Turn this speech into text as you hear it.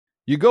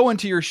You go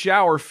into your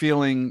shower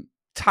feeling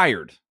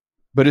tired,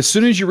 but as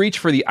soon as you reach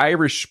for the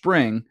Irish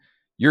Spring,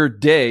 your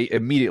day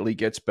immediately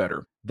gets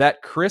better.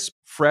 That crisp,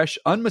 fresh,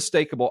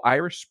 unmistakable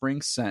Irish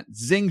Spring scent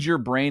zings your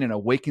brain and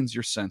awakens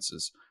your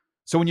senses.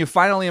 So when you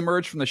finally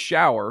emerge from the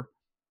shower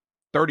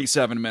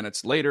 37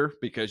 minutes later,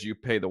 because you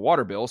pay the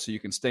water bill so you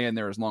can stay in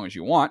there as long as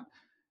you want,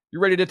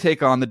 you're ready to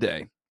take on the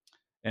day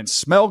and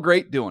smell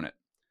great doing it.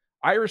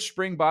 Irish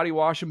Spring Body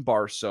Wash and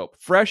Bar Soap.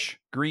 Fresh,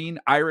 green,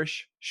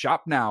 Irish.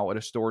 Shop now at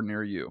a store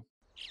near you.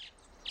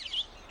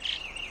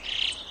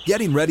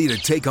 Getting ready to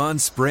take on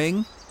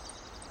spring?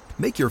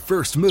 Make your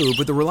first move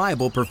with the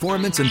reliable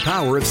performance and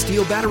power of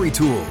Steel battery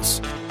tools.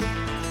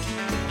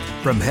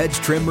 From hedge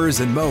trimmers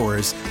and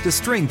mowers to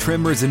string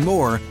trimmers and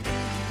more,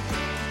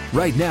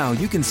 right now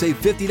you can save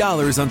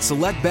 $50 on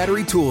select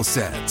battery tool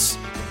sets.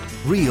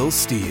 Real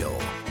Steel.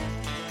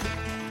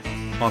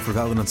 Offer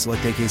valid on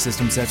select AK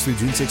system sets through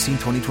June 16,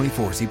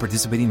 2024. See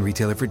participating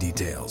retailer for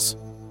details.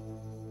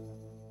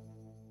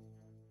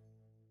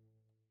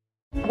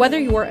 Whether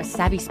you're a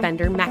savvy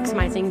spender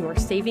maximizing your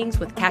savings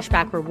with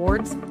cashback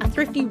rewards, a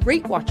thrifty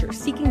rate watcher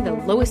seeking the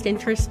lowest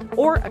interest,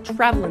 or a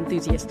travel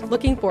enthusiast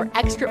looking for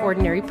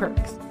extraordinary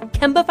perks,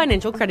 Kemba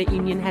Financial Credit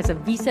Union has a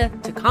visa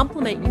to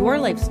complement your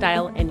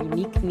lifestyle and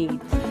unique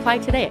needs. Apply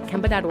today at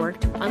Kemba.org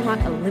to unlock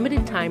a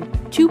limited time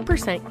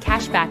 2%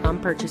 cash back on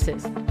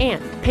purchases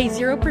and pay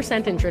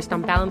 0% interest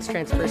on balance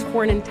transfers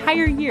for an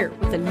entire year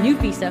with a new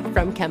visa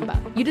from Kemba.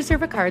 You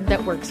deserve a card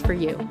that works for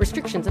you.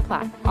 Restrictions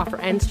apply. Offer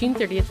ends June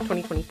 30th,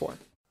 2024.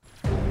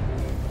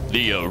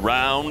 The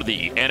Around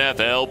the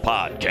NFL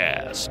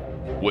podcast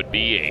would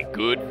be a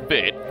good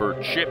fit for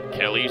Chip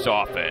Kelly's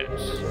offense.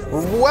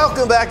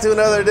 Welcome back to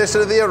another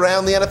edition of the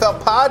Around the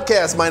NFL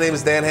podcast. My name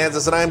is Dan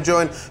Hansis, and I am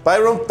joined by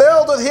a room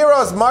filled with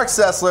heroes: Mark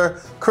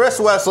Sessler, Chris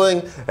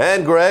Wessling,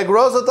 and Greg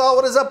Rosenthal.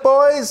 What is up,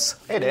 boys?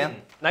 Hey, Dan.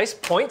 Nice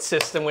point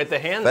system with the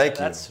hand. Thank you.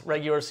 That's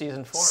regular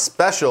season form.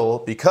 Special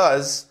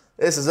because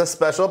this is a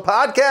special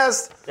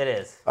podcast. It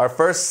is. Our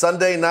first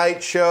Sunday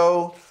night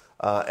show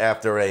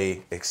after a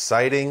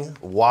exciting,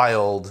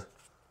 wild,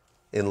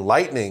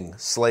 enlightening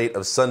slate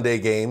of Sunday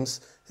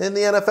games in the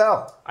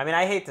NFL. I mean,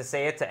 I hate to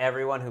say it to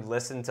everyone who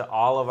listened to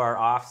all of our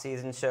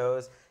off-season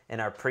shows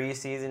and our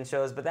preseason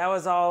shows, but that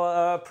was all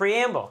a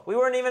preamble. We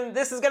weren't even,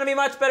 this is going to be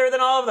much better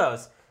than all of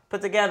those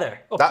put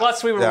together. Well,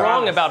 plus we were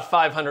wrong about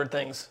 500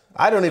 things.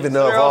 I don't even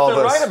know if We're all of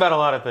also us... right about a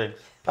lot of things.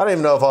 I don't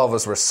even know if all of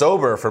us were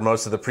sober for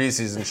most of the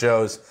preseason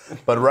shows,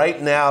 but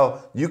right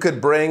now, you could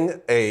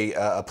bring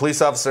a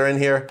police officer in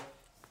here,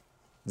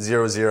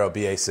 0-0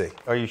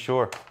 BAC. Are you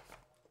sure?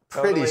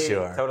 Pretty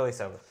sure. Totally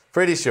sober.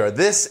 Pretty sure.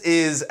 This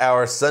is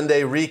our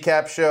Sunday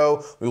recap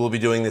show. We will be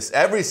doing this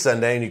every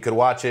Sunday, and you could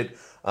watch it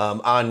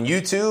on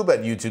YouTube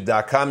at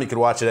youtube.com. You could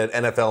watch it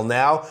at NFL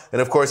Now. And,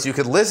 of course, you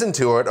could listen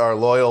to it, our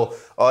loyal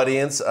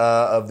audience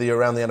of the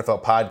Around the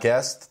NFL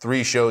podcast,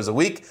 3 shows a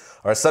week.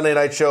 Our Sunday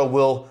night show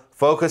will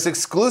focus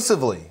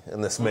exclusively,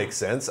 and this makes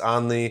sense,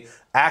 on the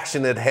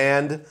action at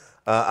hand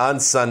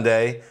on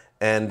Sunday.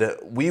 And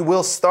we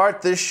will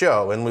start this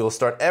show, and we will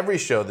start every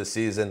show this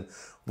season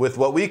with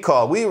what we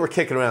were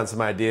kicking around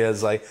some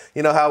ideas, like,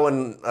 you know how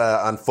when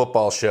on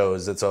football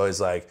shows, it's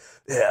always like,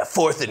 yeah,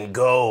 4th and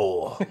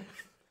goal,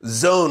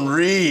 zone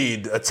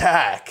read,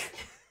 attack.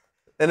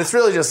 And it's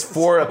really just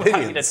 4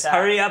 opinions.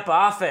 Hurry up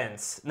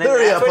offense.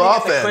 Hurry up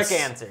offense.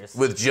 Quick answers.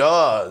 With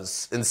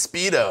Jaws and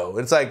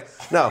Speedo. It's like,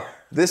 no,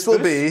 this will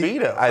be...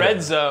 Speedo?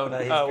 Red zone.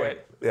 No, Wait.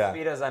 Yeah.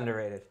 Speedo's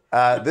underrated.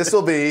 This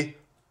will be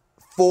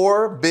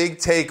 4 big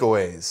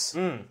takeaways.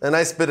 A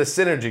nice bit of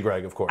synergy,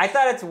 Greg, of course. I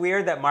thought it's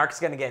weird that Mark's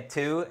going to get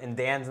 2 and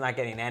Dan's not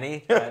getting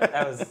any, but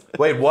that was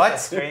Wait, what? a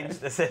strange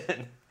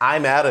decision.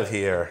 I'm out of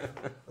here,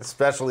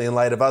 especially in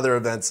light of other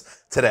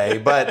events today.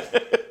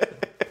 But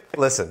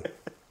listen,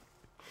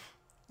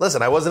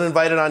 I wasn't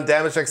invited on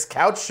Damashek's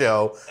couch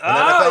show on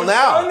NFL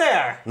Now. Going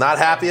there. Not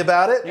happy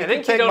about it? I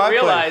think you don't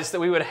realize that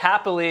we would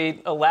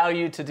happily allow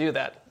you to do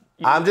that.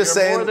 I'm just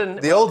saying,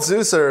 the old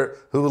Zeuser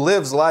who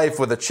lives life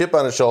with a chip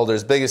on his shoulder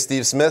as big as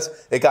Steve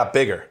Smith, it got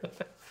bigger.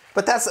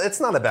 But it's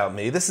not about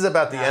me. This is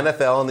about the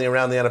NFL and the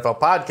Around the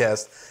NFL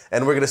podcast.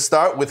 And we're going to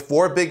start with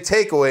 4 big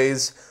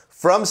takeaways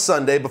from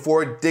Sunday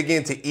before digging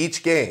into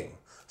each game.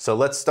 So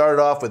let's start it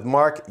off with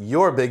Mark,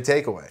 your big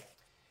takeaway.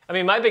 I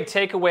mean, my big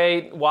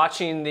takeaway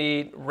watching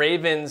the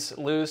Ravens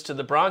lose to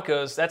the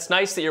Broncos, that's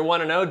nice that you're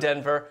 1-0,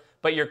 Denver,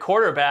 but your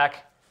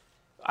quarterback,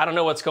 I don't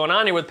know what's going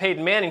on here with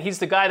Peyton Manning. He's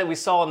the guy that we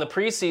saw in the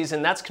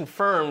preseason. That's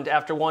confirmed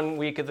after 1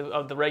 week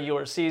of the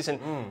regular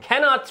season.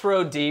 Cannot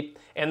throw deep.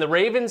 And the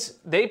Ravens,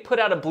 they put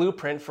out a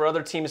blueprint for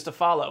other teams to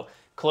follow.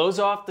 Close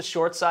off the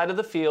short side of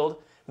the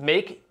field.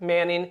 Make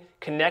Manning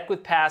connect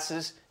with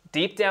passes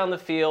deep down the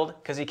field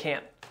because he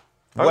can't.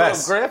 Our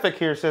little graphic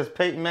here says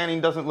Peyton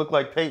Manning doesn't look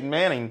like Peyton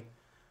Manning.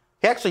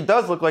 He actually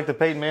does look like the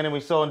Peyton Manning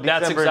we saw in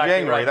December and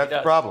January. That's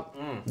the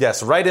problem.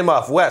 Yes, write him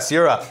off. Wes,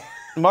 you're up.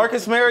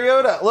 Marcus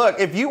Mariota. Look,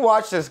 if you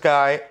watch this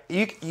guy,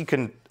 you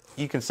can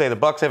say the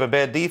Bucs have a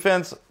bad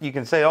defense. You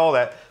can say all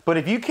that. But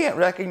if you can't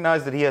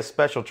recognize that he has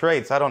special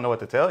traits, I don't know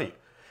what to tell you.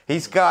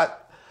 He's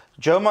got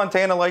Joe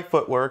Montana-like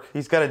footwork.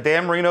 He's got a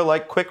Dan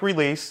Marino-like quick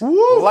release,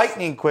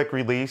 lightning quick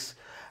release,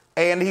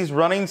 and he's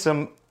running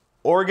some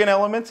Oregon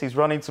elements. He's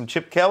running some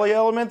Chip Kelly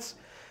elements.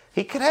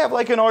 He could have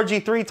like an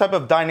RG3 type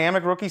of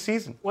dynamic rookie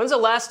season. When's the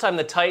last time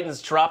the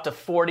Titans dropped a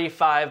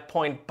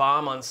 45-point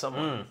bomb on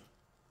someone?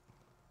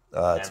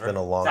 It's been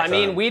a long time. I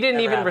mean, we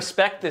didn't even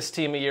respect this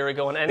team a year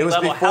ago on any It was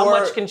level. before- How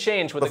much can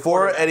change with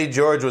Before a quarterback? Eddie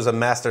George was a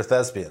master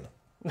thespian.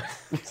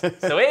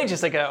 So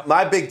ages ago.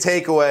 My big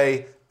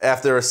takeaway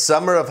after a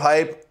summer of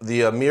hype,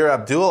 the Amir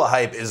Abdullah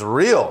hype is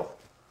real.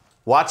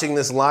 Watching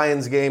this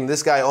Lions game,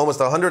 this guy almost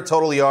 100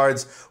 total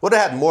yards. Would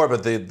have had more,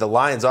 but the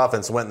Lions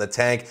offense went in the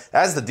tank,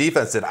 as the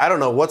defense did. I don't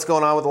know what's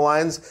going on with the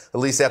Lions, at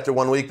least after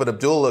 1 week, but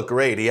Abdullah looked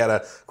great. He had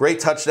a great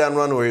touchdown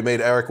run where he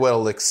made Eric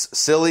Weddle look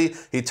silly.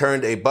 He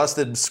turned a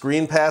busted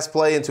screen pass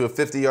play into a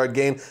 50-yard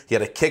gain. He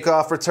had a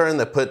kickoff return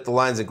that put the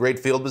Lions in great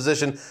field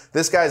position.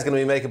 This guy's going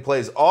to be making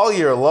plays all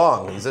year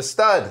long. He's a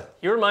stud.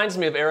 He reminds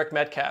me of Eric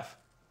Metcalf.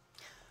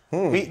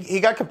 He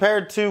got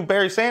compared to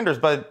Barry Sanders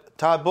by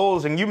Todd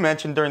Bowles, and you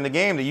mentioned during the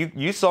game that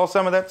you saw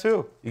some of that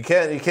too. You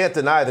can't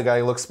deny the guy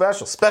looks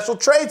special. Special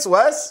traits,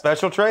 Wes.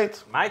 Special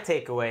traits. My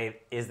takeaway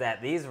is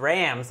that these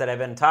Rams that I've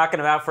been talking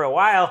about for a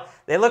while,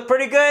 they look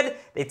pretty good.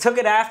 They took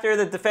it after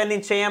the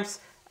defending champs.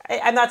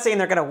 I'm not saying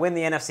they're going to win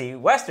the NFC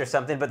West or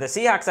something, but the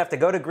Seahawks have to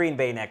go to Green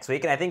Bay next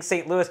week, and I think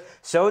St. Louis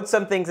showed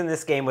some things in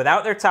this game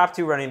without their top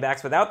two running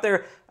backs, without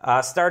their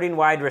starting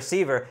wide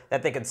receiver,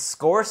 that they could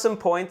score some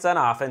points on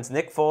offense.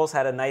 Nick Foles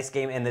had a nice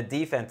game, and the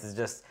defense is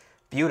just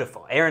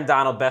beautiful. Aaron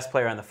Donald, best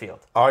player on the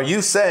field. Are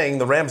you saying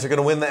the Rams are going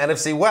to win the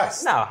NFC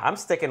West? No, I'm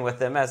sticking with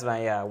them as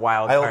my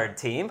wild card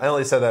team. I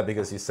only said that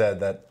because you said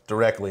that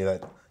directly,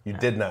 that you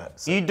did not.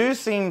 So. You do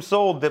seem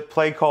sold that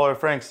play caller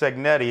Frank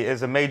Segnetti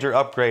is a major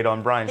upgrade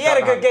on Brian He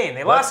had a good game.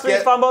 They lost three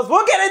fumbles.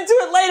 We'll get into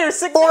it later.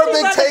 Four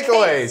big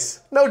takeaways.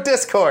 No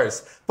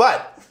discourse.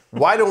 But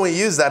why don't we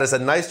use that as a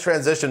nice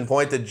transition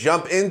point to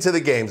jump into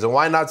the games? And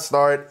why not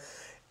start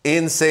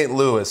in St.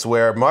 Louis,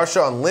 where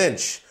Marshawn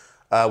Lynch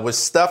was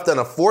stuffed on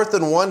a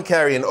 4th-and-1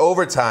 carry in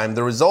overtime,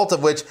 the result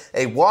of which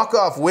a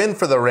walk-off win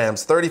for the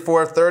Rams,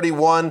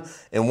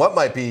 34-31, in what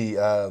might be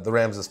the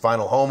Rams'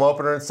 final home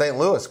opener in St.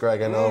 Louis.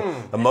 Greg, I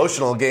know,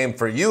 emotional game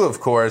for you, of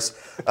course.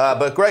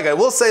 But, Greg, I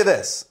will say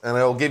this, and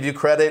I will give you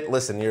credit.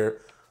 Listen, you're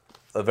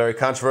a very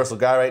controversial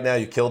guy right now.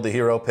 You killed the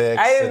hero picks.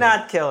 I did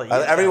not kill you.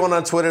 Everyone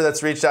on Twitter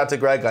that's reached out to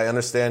Greg, I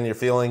understand your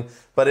feeling.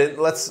 But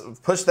let's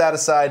push that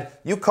aside.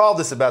 You called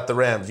this about the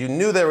Rams. You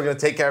knew they were going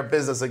to take care of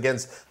business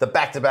against the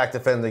back-to-back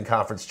defending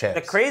conference champs.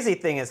 The crazy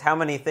thing is how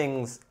many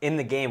things in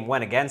the game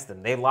went against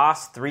them. They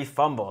lost 3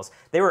 fumbles.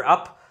 They were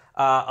up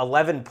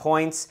 11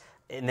 points.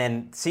 And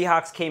then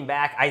Seahawks came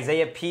back.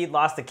 Isaiah Peed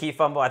lost the key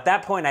fumble. At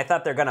that point, I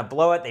thought they're going to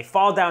blow it. They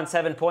fall down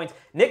 7 points.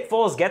 Nick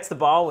Foles gets the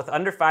ball with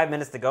under 5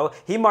 minutes to go.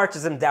 He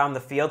marches him down the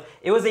field.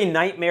 It was a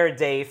nightmare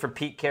day for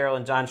Pete Carroll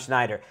and John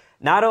Schneider.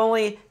 Not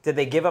only did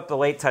they give up the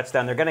late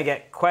touchdown, they're going to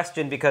get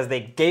questioned because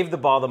they gave the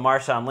ball to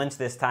Marshawn Lynch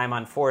this time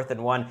on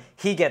 4th-and-1.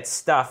 He gets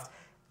stuffed.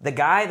 The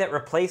guy that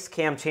replaced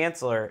Cam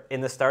Chancellor in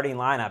the starting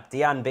lineup,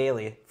 Deion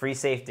Bailey, free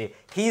safety,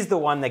 he's the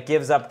one that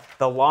gives up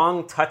the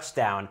long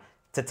touchdown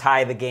to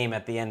tie the game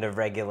at the end of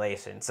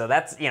regulation. So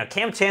that's,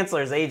 Cam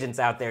Chancellor's agents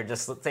out there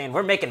just saying,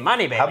 we're making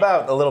money, baby. How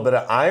about a little bit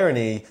of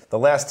irony? The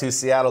last 2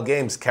 Seattle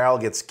games, Carroll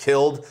gets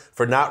killed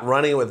for not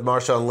running with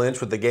Marshawn Lynch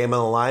with the game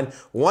on the line.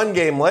 1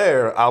 game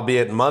later,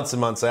 albeit months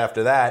and months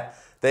after that,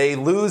 they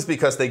lose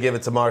because they give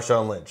it to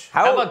Marshawn Lynch.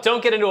 How about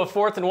don't get into a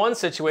 4th-and-1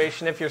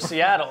 situation if you're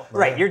Seattle?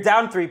 Right, you're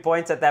down 3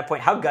 points at that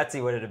point. How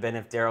gutsy would it have been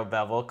if Darrell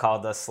Bevel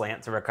called a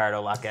slant to Ricardo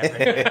Lockett?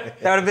 That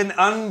would have been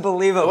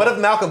unbelievable. What if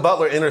Malcolm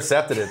Butler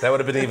intercepted it? That would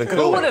have been even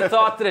cooler. Who would have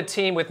thought that a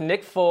team with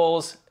Nick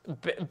Foles,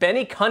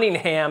 Benny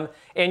Cunningham,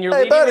 and your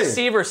leading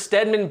receiver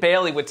Stedman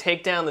Bailey would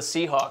take down the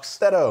Seahawks?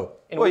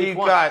 Well, you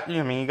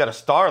got a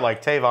star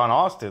like Tavon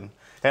Austin.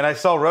 And I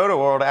saw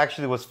Roto-World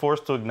actually was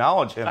forced to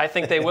acknowledge him. I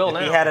think they will now.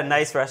 He had a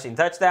nice rushing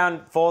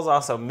touchdown. Foles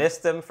also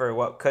missed him for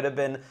what could have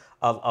been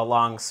a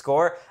long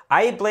score.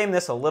 I blame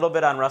this a little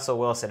bit on Russell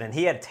Wilson, and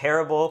he had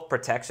terrible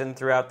protection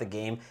throughout the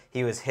game.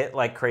 He was hit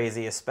like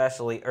crazy,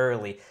 especially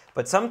early.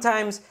 But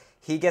sometimes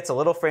he gets a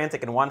little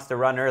frantic and wants to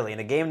run early. In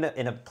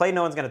a play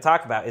no one's going to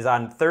talk about is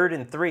on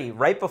 3rd-and-3,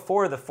 right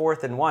before the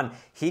 4th-and-1.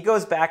 He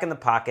goes back in the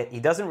pocket. He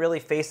doesn't really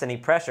face any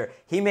pressure.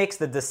 He makes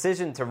the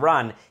decision to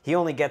run. He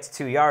only gets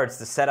 2 yards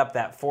to set up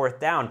that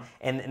 4th down.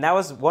 And that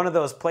was one of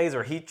those plays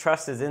where he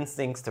trusts his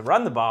instincts to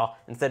run the ball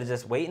instead of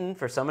just waiting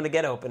for someone to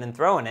get open and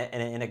throwing it,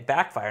 and it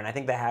backfired. And I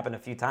think that happened a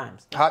few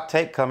times. Hot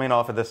take coming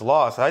off of this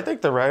loss. I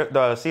think the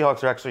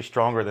Seahawks are actually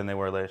stronger than they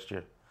were last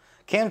year.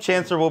 Cam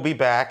Chancellor will be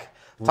back.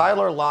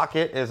 Tyler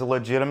Lockett is a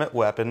legitimate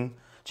weapon.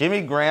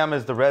 Jimmy Graham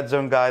is the red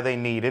zone guy they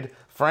needed.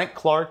 Frank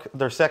Clark,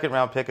 their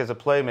 2nd-round pick, is a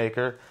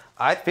playmaker.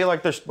 I feel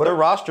like their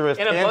roster is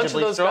tangibly And a bunch of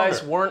those stronger.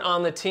 guys weren't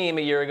on the team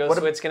a year ago,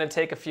 so it's going to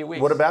take a few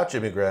weeks. What about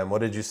Jimmy Graham?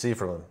 What did you see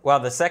from him? Well,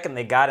 the second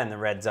they got in the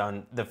red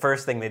zone, the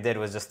first thing they did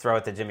was just throw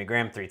it to Jimmy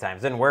Graham 3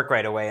 times. Didn't work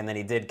right away, and then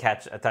he did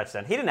catch a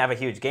touchdown. He didn't have a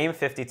huge game,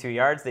 52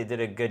 yards. They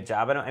did a good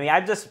job on him. I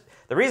mean,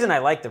 the reason I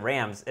like the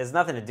Rams has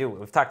nothing to do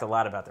with, we've talked a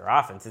lot about their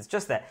offense. It's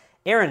just that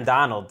Aaron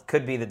Donald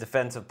could be the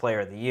defensive player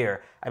of the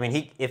year. I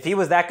mean, if he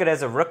was that good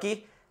as a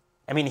rookie,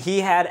 I mean, he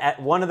had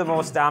at one of the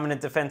most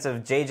dominant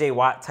defensive J.J.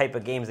 Watt type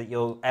of games that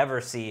you'll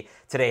ever see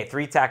today.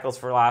 3 tackles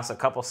for loss, a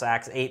couple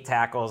sacks, 8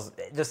 tackles.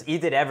 He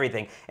did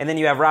everything. And then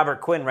you have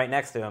Robert Quinn right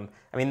next to him.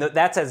 I mean,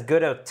 that's as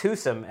good a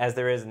twosome as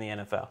there is in the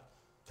NFL.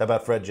 How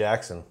about Fred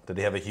Jackson? Did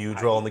he have a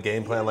huge role in the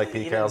game plan like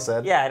Pete Carroll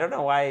said? Yeah, I don't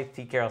know why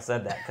Pete Carroll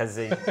said that, because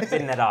he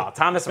didn't at all.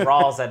 Thomas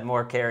Rawls had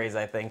more carries,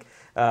 I think,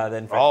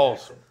 than Fred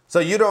Jackson.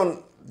 So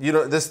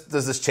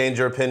does this change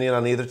your opinion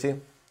on either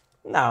team?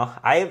 No,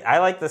 I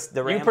like this.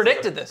 The Rams You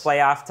predicted this.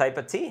 Playoff type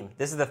of team.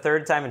 This is the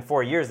 3rd time in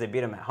 4 years they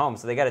beat them at home,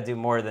 so they got to do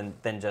more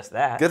than just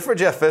that. Good for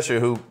Jeff Fisher,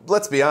 who,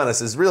 let's be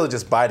honest, is really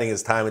just biding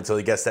his time until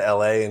he gets to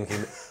L.A. and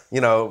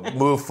can,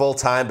 move full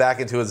time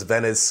back into his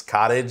Venice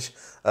cottage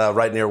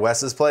right near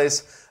Wes's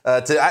place.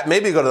 To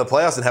maybe go to the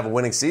playoffs and have a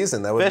winning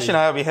season. Fish and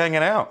I will be hanging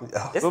out.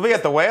 We'll be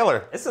at the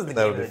Whaler. This is the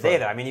game of the day,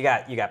 though. I mean, you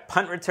got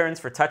punt returns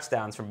for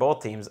touchdowns from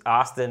both teams,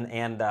 Austin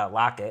and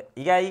Lockett.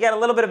 You got a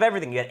little bit of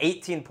everything. You got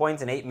 18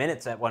 points in 8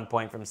 minutes at one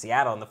point from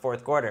Seattle in the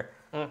 4th quarter.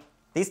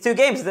 These 2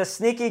 games, the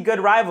sneaky good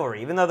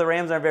rivalry. Even though the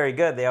Rams aren't very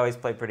good, they always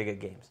play pretty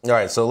good games. All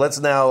right, so let's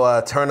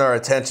now turn our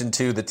attention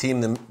to the team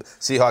the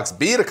Seahawks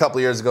beat a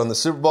couple years ago in the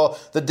Super Bowl,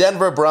 the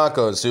Denver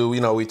Broncos, who,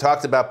 we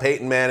talked about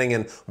Peyton Manning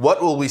and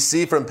what will we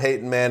see from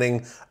Peyton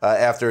Manning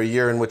after a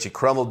year in which he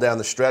crumbled down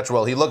the stretch.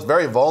 Well, he looked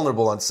very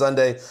vulnerable on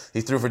Sunday. He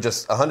threw for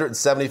just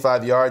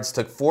 175 yards,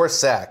 took 4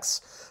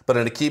 sacks. But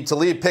an Aqib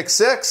Talib pick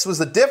 6 was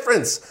the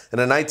difference in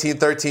a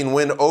 19-13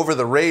 win over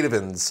the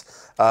Ravens.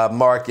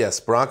 Mark, yes,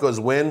 Broncos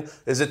win.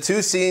 Is it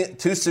too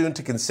soon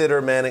to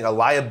consider Manning a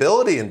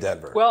liability in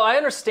Denver? Well, I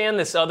understand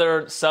this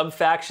other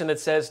sub-faction that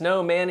says,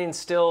 no, Manning's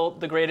still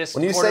the greatest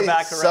quarterback around. When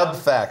you say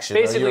sub-faction,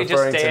 basically, are you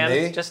referring just Dan,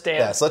 to me? Just Dan.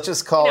 Yes, let's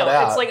just call it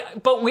out. It's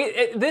like, but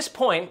at this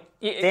point...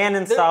 Dan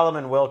and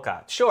Solomon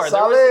Wilcott. Sure,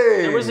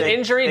 there was an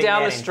injury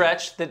down the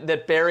stretch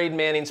that buried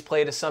Manning's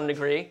play to some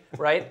degree,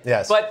 right?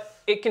 Yes. But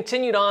it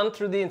continued on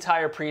through the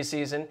entire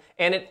preseason,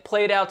 and it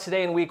played out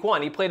today in week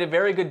 1. He played a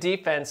very good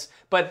defense,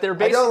 but they're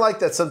basically... I don't like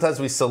that sometimes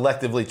we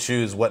selectively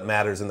choose what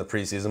matters in the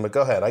preseason, but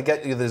go ahead. I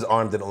get you that his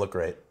arm didn't look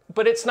great.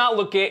 But it's not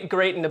looked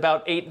great in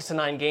about 8 to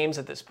 9 games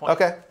at this point.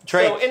 Okay.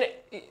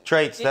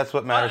 Traits, that's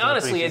what matters.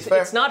 Honestly,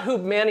 it's not who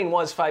Manning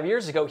was 5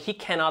 years ago. He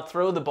cannot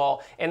throw the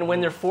ball. And when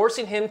they're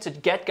forcing him to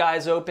get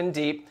guys open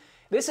deep,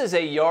 this is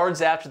a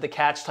yards after the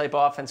catch type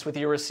offense with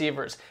your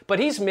receivers. But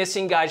he's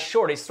missing guys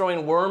short. He's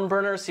throwing worm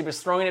burners. He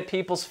was throwing at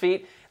people's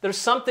feet. There's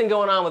something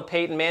going on with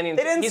Peyton Manning.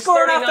 They didn't He's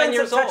score an 39 offensive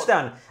years old.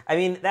 touchdown. I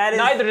mean, that is...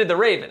 Neither did the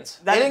Ravens.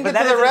 They didn't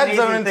get to the red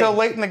zone until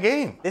late in the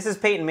game. This is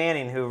Peyton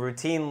Manning, who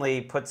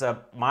routinely puts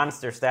up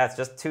monster stats.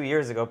 Just 2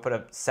 years ago, put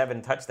up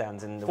 7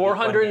 touchdowns in the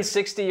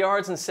 460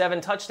 yards and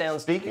 7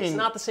 touchdowns. He's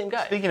not the same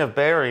guy. Speaking of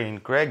burying,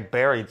 Greg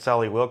buried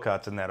Sully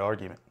Wilcox in that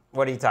argument.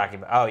 What are you talking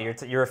about? Oh,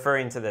 you're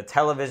referring to the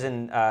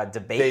television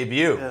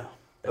debut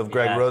of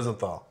Greg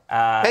Rosenthal.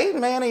 Peyton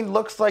Manning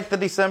looks like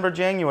the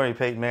January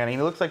Peyton Manning.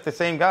 He looks like the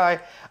same guy.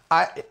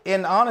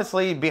 And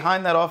honestly,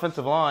 behind that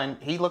offensive line,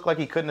 he looked like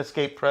he couldn't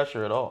escape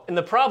pressure at all. And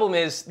the problem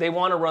is they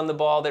want to run the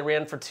ball. They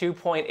ran for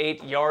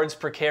 2.8 yards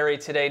per carry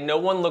today. No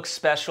one looks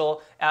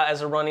special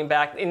as a running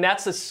back. And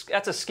that's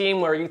a scheme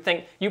where you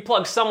think you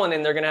plug someone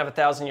in, they're going to have a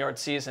 1,000-yard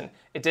season.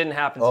 It didn't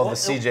happen. All the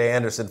C.J.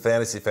 Anderson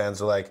fantasy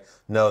fans were like,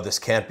 no, this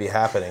can't be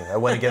happening. I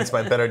went against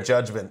my better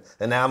judgment,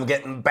 and now I'm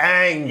getting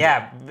banged.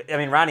 Yeah, I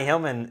mean, Ronnie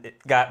Hillman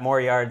got more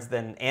yards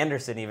than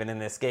Anderson even in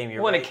this game.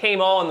 When it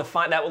came all in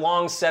that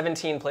long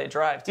 17-play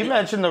drive. You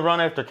mentioned the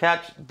run after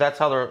catch. That's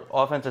how their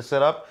offense is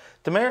set up.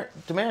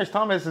 Demaryius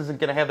Thomas isn't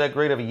going to have that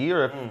great of a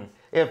year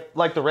if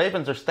like the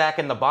Ravens are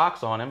stacking the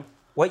box on him.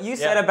 What you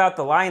said about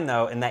the line,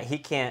 though, and that he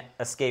can't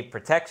escape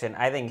protection,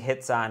 I think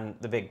hits on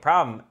the big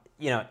problem.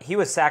 He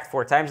was sacked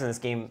 4 times in this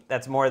game.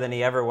 That's more than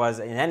he ever was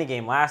in any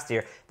game last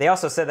year. They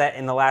also said that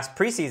in the last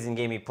preseason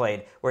game he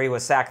played, where he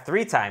was sacked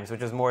 3 times,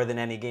 which was more than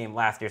any game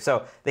last year.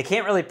 So they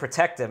can't really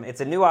protect him.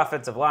 It's a new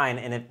offensive line,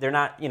 and if they're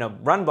not,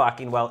 run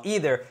blocking well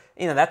either,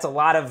 that's a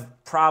lot of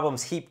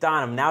problems heaped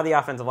on him. Now the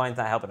offensive line's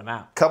not helping him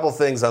out. Couple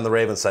things on the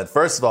Ravens side.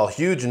 First of all,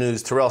 huge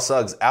news. Terrell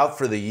Suggs out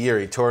for the year.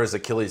 He tore his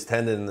Achilles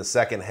tendon in the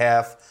second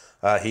half.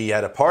 He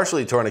had a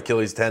partially torn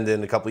Achilles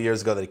tendon a couple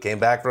years ago that he came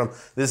back from.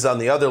 This is on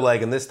the other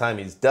leg, and this time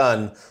he's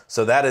done.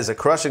 So that is a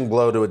crushing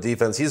blow to a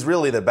defense. He's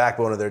really the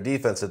backbone of their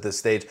defense at this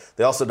stage.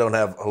 They also don't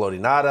have Haloti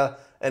Ngata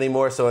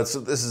anymore, so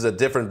this is a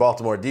different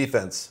Baltimore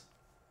defense.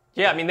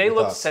 Yeah, I mean, they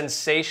looked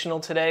sensational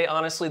today.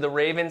 Honestly, the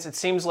Ravens, it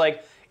seems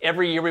like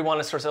every year we want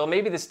to sort of say, well,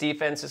 maybe this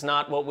defense is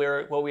not what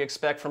we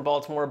expect from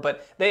Baltimore,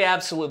 but they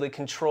absolutely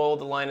control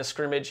the line of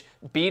scrimmage,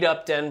 beat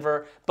up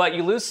Denver. But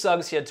you lose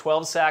Suggs. He had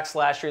 12 sacks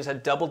last year. He's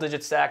had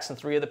double-digit sacks in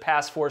 3 of the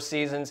past 4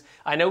 seasons.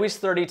 I know he's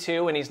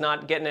 32 and he's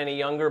not getting any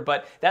younger,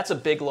 but that's a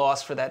big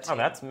loss for that team. Oh,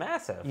 that's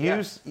massive.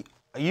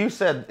 You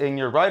said in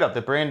your write-up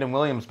that Brandon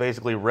Williams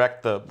basically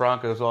wrecked the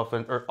Broncos'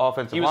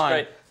 offensive He was line.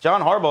 great.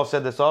 John Harbaugh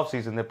said this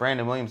offseason that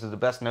Brandon Williams is the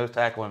best nose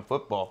tackle in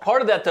football.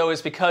 Part of that, though,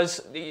 is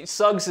because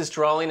Suggs is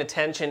drawing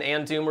attention,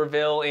 and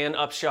Doomerville and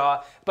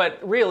Upshaw. But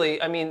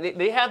really, I mean,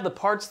 they have the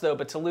parts, though,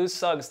 but to lose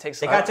Suggs takes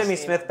They got Jimmy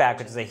Smith back,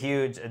 which is a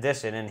huge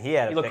addition, and he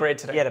looked great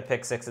today. He had a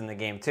pick 6 in the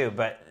game, too.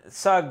 But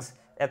Suggs,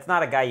 that's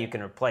not a guy you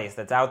can replace.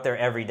 That's out there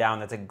every down.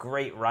 That's a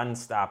great run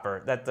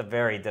stopper. That's a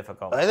very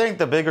difficult. I think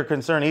the bigger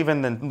concern,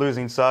 even than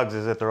losing Suggs,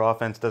 is that their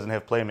offense doesn't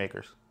have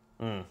playmakers.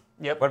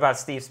 Yep. What about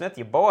Steve Smith,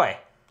 your boy?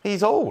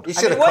 He's old. He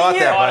should have caught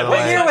that, by the What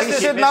way. year was He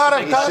this? should not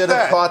have He caught should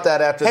that. have caught that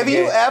after Have the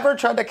you game. ever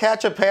tried to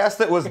catch a pass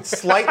that was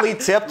slightly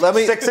tipped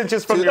 6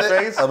 inches from your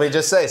face? Let me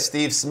just say,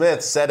 Steve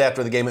Smith said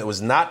after the game it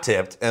was not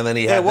tipped, and then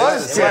he had It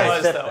was this to tipped. say. It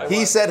was, though. It He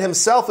was. said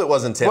himself it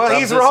wasn't tipped. Well,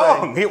 I'm he's just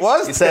wrong. saying. It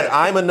was He said, tipped.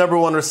 I'm a number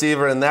one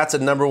receiver, and that's a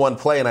number one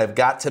play, and I've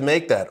got to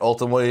make that.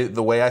 Ultimately,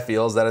 the way I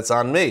feel is that it's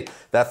on me.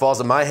 That falls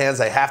in my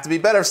hands. I have to be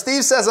better. If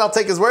Steve says I'll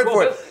take his word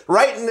for it,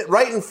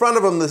 right in front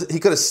of him,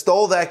 he could have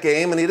stole that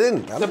game, and he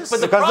didn't. But the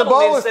Because the problem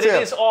ball is was that it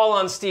tipped. is all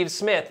on Steve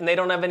Smith, and they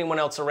don't have anyone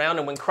else around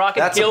him. When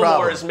Crockett That's a Gilmore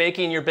problem. is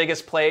making your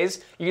biggest plays,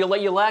 you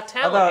lack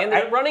talent, Although,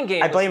 and the running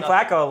game. I is blame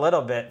nothing. Flacco a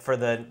little bit for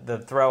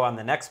the throw on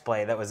the next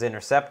play that was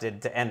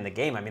intercepted to end the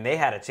game. I mean, they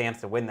had a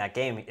chance to win that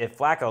game. If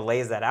Flacco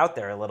lays that out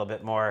there a little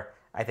bit more,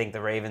 I think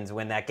the Ravens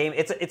win that game.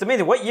 It's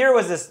amazing. What year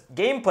was this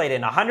game played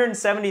in?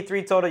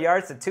 173 total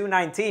yards to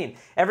 219.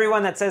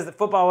 Everyone that says that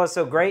football was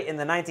so great in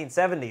the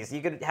 1970s,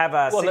 you could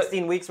have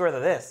 16 weeks worth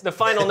of this. The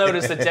final note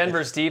is that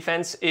Denver's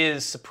defense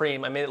is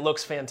supreme. I mean, it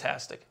looks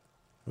fantastic.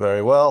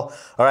 Very well.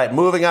 All right,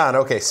 moving on.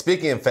 Okay,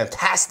 speaking of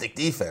fantastic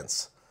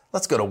defense,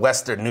 let's go to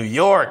Western New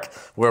York,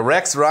 where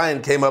Rex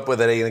Ryan came up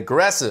with an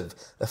aggressive,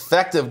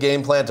 effective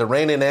game plan to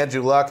rein in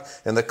Andrew Luck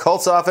and the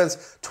Colts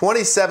offense.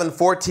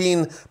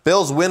 27-14,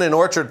 Bills win in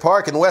Orchard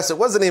Park. And Wes, it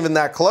wasn't even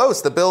that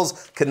close. The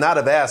Bills could not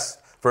have asked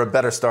for a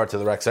better start to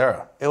the Rex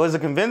era. It was a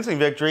convincing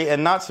victory,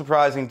 and not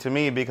surprising to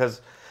me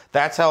because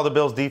that's how the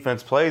Bills'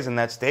 defense plays in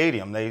that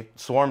stadium. They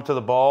swarm to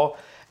the ball.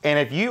 And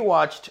if you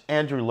watched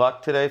Andrew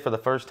Luck today for the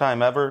first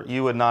time ever,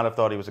 you would not have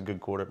thought he was a good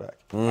quarterback.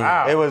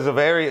 Wow. It was a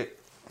very,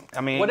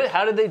 I mean,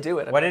 How did they do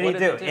it? What did he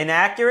do?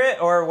 Inaccurate,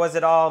 or was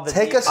it all the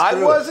Take us I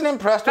through wasn't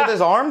impressed with his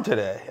arm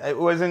today. It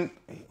wasn't,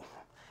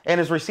 and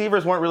his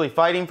receivers weren't really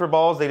fighting for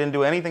balls. They didn't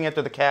do anything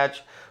after the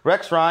catch.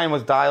 Rex Ryan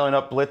was dialing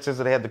up blitzes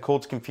that had the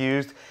Colts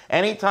confused.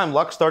 Anytime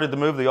Luck started to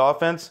move the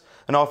offense,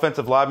 an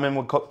offensive lineman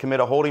would commit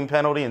a holding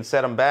penalty and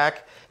set him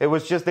back. It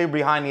was just they were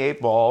behind the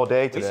 8 ball all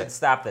day We today. should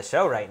stop the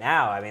show right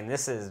now. I mean,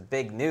 this is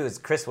big news.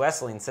 Chris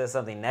Wesseling says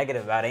something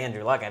negative about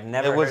Andrew Luck. I've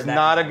never It was heard that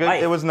not in a my good.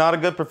 life. It was not a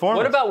good performance.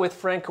 What about with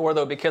Frank Gore,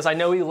 though? Because I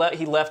know he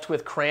left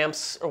with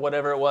cramps or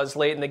whatever it was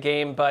late in the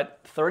game, but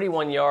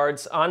 31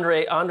 yards.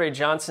 Andre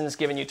Johnson's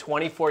giving you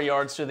 24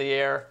 yards through the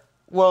air.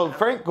 Well,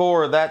 Frank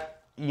Gore,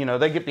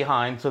 they get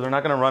behind, so they're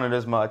not going to run it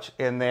as much.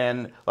 And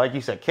then, like you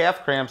said,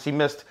 calf cramps. He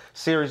missed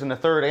series in the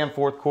third and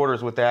fourth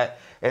quarters with that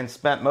and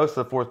spent most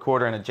of the fourth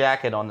quarter in a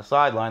jacket on the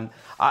sideline.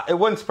 It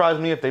wouldn't surprise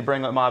me if they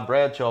bring Ahmad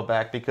Bradshaw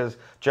back because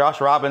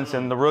Josh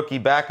Robinson, the rookie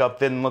backup,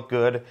 didn't look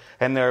good.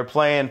 And they're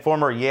playing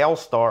former Yale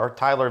star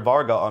Tyler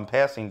Varga on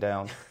passing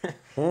down.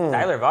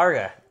 Tyler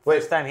Varga.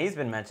 First time he's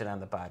been mentioned on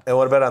the pod. And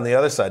what about on the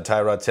other side,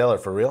 Tyrod Taylor,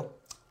 for real?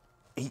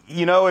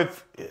 You know,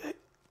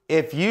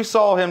 if you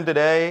saw him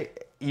today,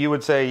 you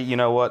would say, you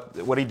know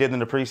what he did in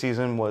the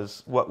preseason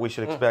was what we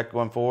should expect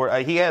going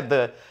forward. He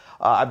had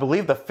I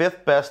believe, the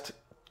 5th best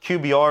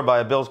QBR by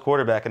a Bills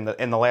quarterback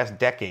in the last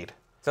decade.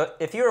 So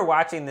if you were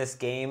watching this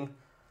game,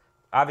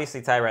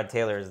 obviously Tyrod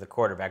Taylor is the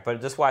quarterback,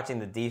 but just watching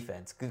the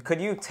defense,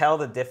 could you tell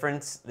the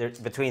difference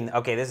between,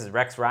 okay, this is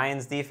Rex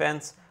Ryan's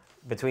defense,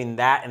 between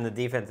that and the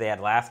defense they had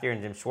last year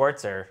and Jim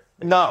Schwartz? Or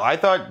No, I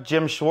thought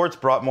Jim Schwartz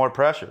brought more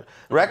pressure.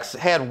 Rex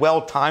had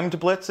well-timed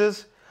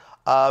blitzes,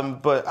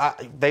 but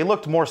they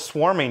looked more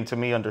swarming to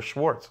me under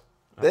Schwartz.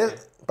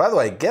 By the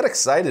way, get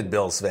excited,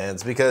 Bills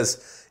fans,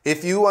 because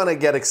if you want to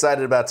get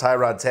excited about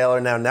Tyrod Taylor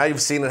now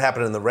you've seen it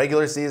happen in the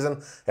regular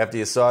season after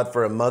you saw it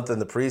for a month in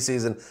the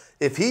preseason.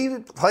 If he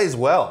plays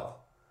well,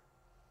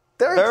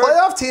 they're a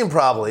playoff team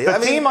probably. The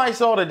team I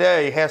saw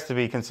today has to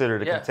be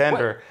considered a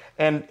contender.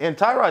 And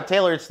Tyrod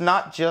Taylor, it's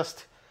not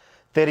just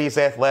that he's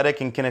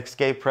athletic and can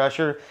escape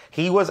pressure.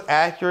 He was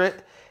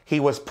accurate. He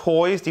was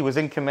poised. He was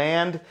in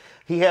command.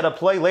 He had a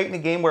play late in the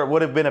game where it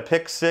would have been a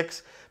pick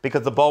 6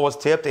 because the ball was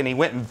tipped, and he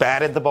went and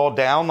batted the ball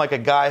down like a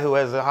guy who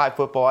has a high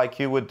football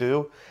IQ would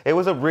do. It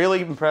was a really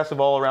impressive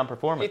all-around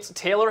performance.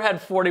 Taylor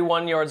had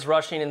 41 yards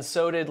rushing, and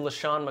so did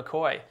LaShawn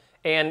McCoy.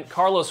 And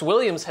Carlos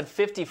Williams had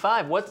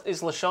 55. What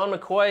is LaShawn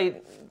McCoy?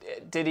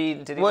 Did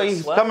he? Well,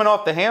 he's coming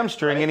off the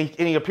hamstring, right?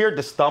 and he appeared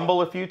to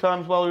stumble a few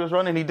times while he was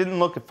running. He didn't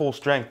look at full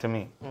strength to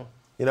me.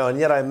 You know, and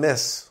yet I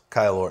miss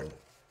Kyle Orton.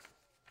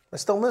 I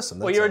still miss him.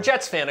 Well, you're a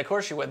Jets fan, of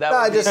course you would.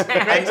 I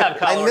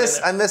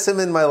miss him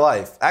in my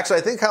life. Actually,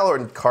 I think Kyle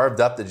Orton carved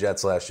up the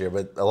Jets last year,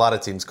 but a lot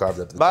of teams carved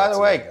up the Jets. By the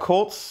way,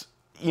 Colts,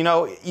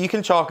 you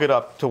can chalk it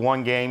up to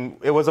one game.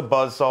 It was a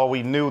buzzsaw.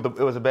 We knew it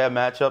was a bad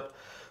matchup.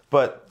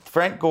 But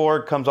Frank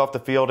Gore comes off the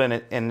field, and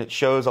it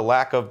shows a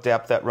lack of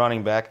depth at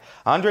running back.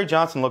 Andre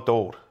Johnson looked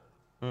old.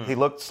 He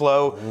looked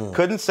slow,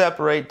 couldn't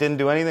separate, didn't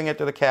do anything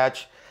after the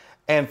catch.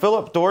 And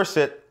Philip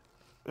Dorsett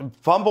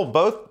fumbled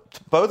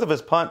both of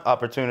his punt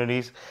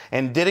opportunities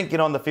and didn't get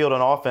on the field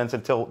on offense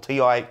until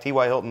T.Y.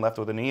 Hilton left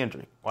with a knee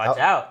injury. Watch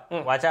out.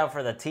 Watch out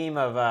for the team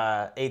of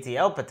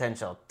ATL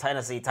potential,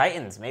 Tennessee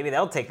Titans. Maybe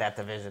they'll take that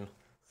division.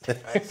 You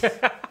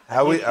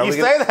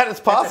say that it's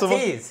possible.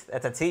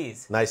 That's a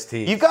tease. Nice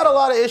tease. You've got a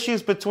lot of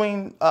issues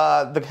between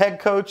the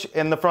head coach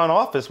and the front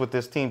office with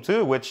this team,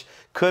 too, which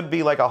could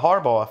be like a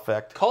Harbaugh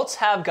effect. Colts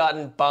have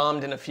gotten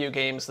bombed in a few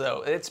games,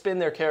 though. It's been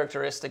their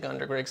characteristic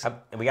under Grigson.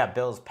 And we got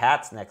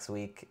Bills-Pats next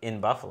week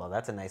in Buffalo.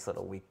 That's a nice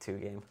little Week 2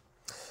 game.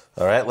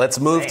 All right, let's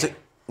move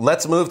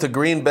to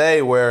Green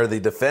Bay, where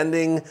the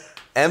defending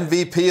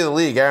MVP of the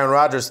league, Aaron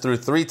Rodgers, threw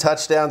 3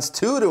 touchdowns,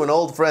 2 to an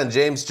old friend,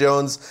 James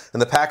Jones,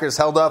 and the Packers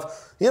held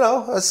off,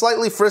 a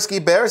slightly frisky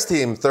Bears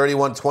team,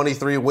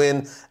 31-23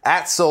 win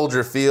at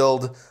Soldier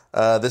Field.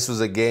 This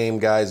was a game,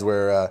 guys,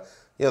 where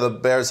the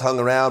Bears hung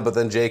around, but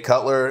then Jay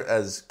Cutler,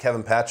 as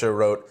Kevin Patra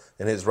wrote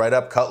in his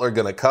write-up,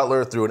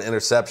 Cutler threw an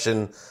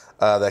interception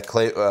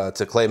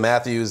to Clay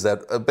Matthews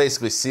that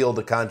basically sealed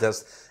the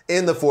contest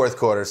in the fourth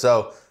quarter.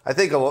 So I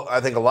think a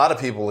lot of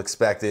people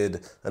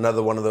expected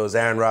another one of those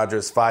Aaron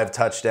Rodgers 5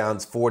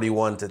 touchdowns,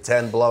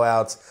 41-10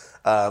 blowouts.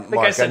 I think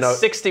I said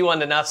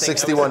 61-0.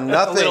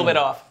 61-0. A little bit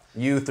off.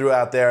 You threw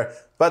out there,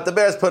 but the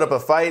Bears put up a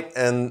fight,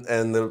 and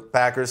the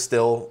Packers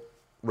still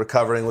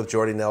recovering with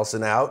Jordy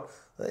Nelson out.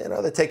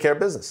 They take care of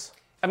business.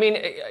 I mean,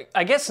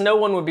 I guess no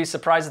one would be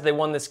surprised if they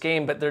won this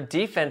game, but their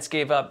defense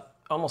gave up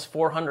almost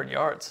 400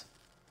 yards.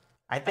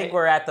 I think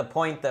we're at the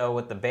point, though,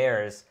 with the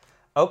Bears.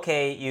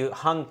 Okay, you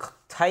hung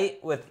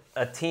tight with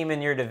a team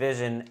in your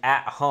division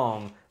at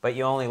home, but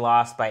you only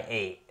lost by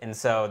 8. And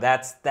so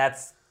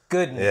that's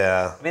good news.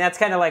 Yeah. I mean, that's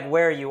kind of like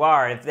where you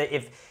are.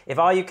 If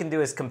all you can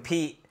do is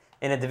compete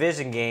in a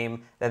division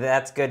game,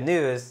 that's good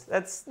news.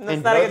 That's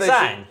not a good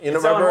sign.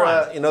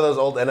 Remember those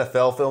old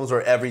NFL films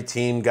where every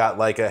team got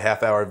like a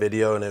half-hour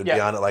video and it would be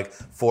on at like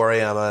 4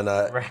 a.m. on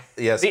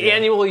ESPN? The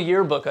annual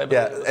yearbook, I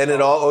believe. Yeah, and it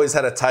always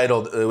had a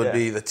title. It would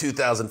be the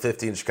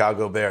 2015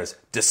 Chicago Bears,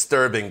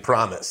 Disturbing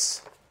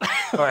Promise.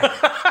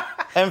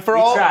 And for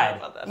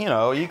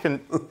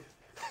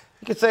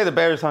you could say the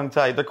Bears hung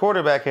tight. The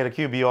quarterback had a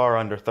QBR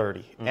under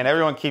 30. And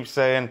everyone keeps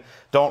saying,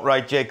 don't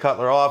write Jay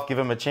Cutler off, give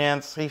him a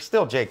chance. He's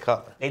still Jay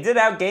Cutler. They did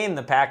outgain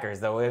the Packers,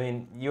 though. I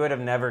mean, you would have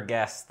never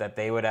guessed that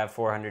they would have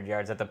 400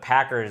 yards. That the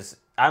Packers,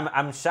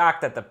 I'm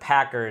shocked that the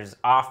Packers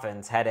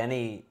offense had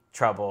any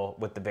trouble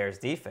with the Bears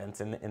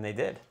defense, and they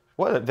did.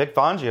 Well, Vic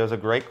Fangio is a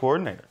great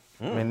coordinator.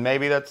 I mean,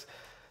 maybe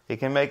he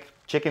can make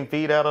chicken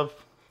feet out of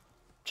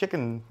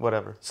chicken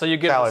whatever. So you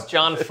give this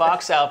John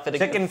Fox outfit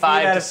chicken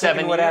 5 to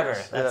 7 whatever.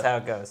 years. That's how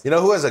it goes. You know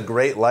who has a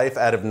great life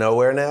out of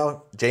nowhere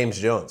now? James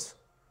Jones.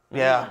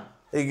 Yeah.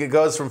 He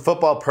goes from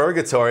football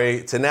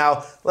purgatory to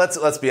now,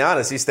 let's be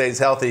honest, he stays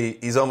healthy.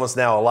 He's almost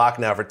now a lock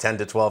now for 10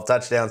 to 12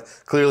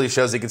 touchdowns. Clearly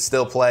shows he can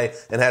still play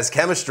and has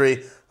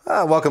chemistry.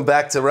 Welcome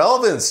back to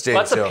relevance, James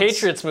Jones. That's a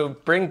Patriots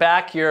move. Bring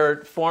back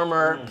your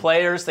former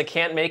players that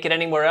can't make it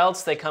anywhere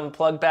else. They come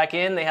plug back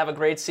in. They have a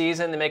great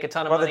season. They make a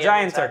ton of money. Well, the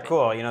Giants are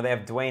cool. They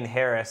have Dwayne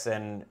Harris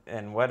and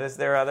what is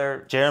their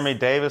other? Jeremy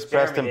Davis,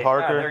 Preston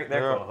Parker.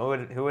 They're cool.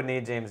 Who would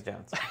need James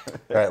Jones?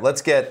 All right,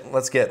 let's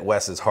get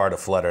Wes's heart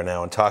aflutter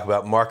now and talk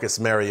about Marcus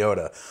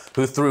Mariota,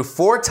 who threw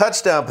 4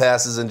 touchdown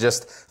passes and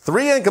just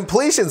 3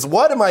 incompletions.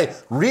 What, am I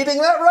reading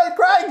that right,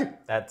 Greg?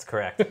 That's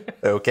correct.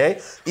 Okay.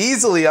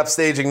 Easily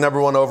upstaging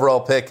number 1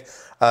 overall pick,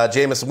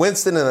 Jameis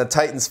Winston, and the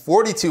Titans'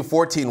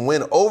 42-14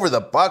 win over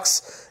the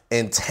Bucs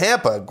in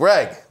Tampa.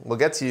 Greg, we'll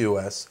get to you,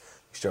 Wes.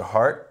 Your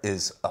heart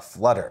is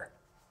aflutter.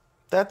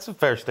 That's a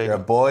fair statement. You're a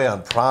boy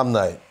on prom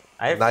night.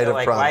 I night feel of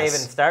like promise. why even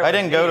start? I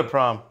didn't go to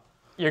prom.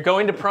 You're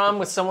going to prom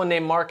with someone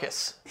named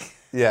Marcus.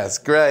 Yes,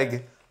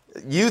 Greg.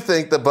 You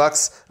think the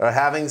Bucs are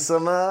having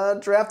some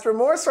draft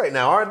remorse right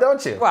now,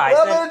 don't you? Well, a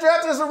little bit of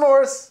drafters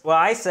remorse. Well,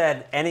 I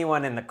said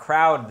anyone in the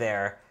crowd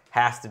there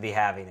has to be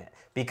having it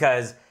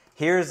because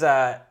here's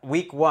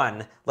week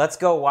 1. Let's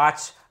go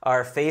watch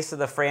our face of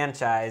the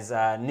franchise,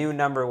 new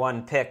number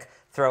 1 pick,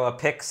 throw a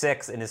pick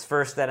 6 in his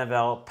first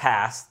NFL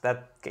pass.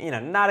 That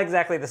not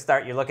exactly the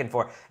start you're looking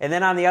for. And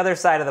then on the other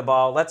side of the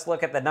ball, let's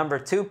look at the number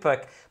 2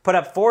 pick, put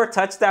up 4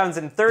 touchdowns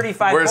and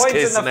 35 points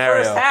in the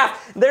first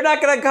half. They're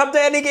not going to come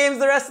to any games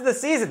the rest of the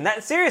season.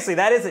 Seriously,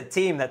 that is a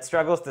team that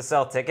struggles to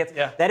sell tickets.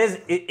 Yeah. That is,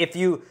 if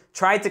you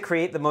tried to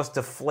create the most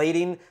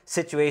deflating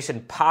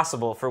situation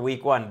possible for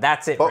week 1,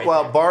 that's it.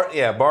 But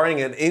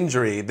barring an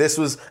injury, this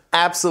was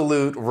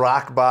absolute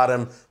rock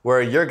bottom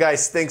where your guy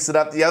stinks it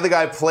up. The other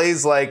guy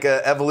plays like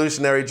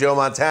evolutionary Joe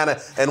Montana.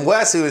 And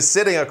Wes, who is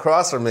sitting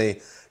across from me,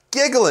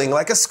 giggling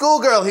like a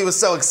schoolgirl. He was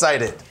so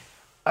excited.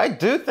 I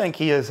do think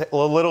he is a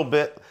little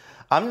bit.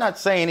 I'm not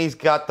saying he's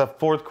got the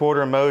fourth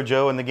quarter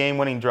mojo and the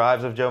game-winning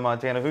drives of Joe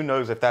Montana. Who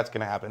knows if that's going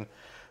to happen.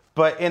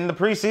 But in the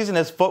preseason,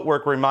 his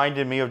footwork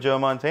reminded me of Joe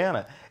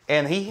Montana.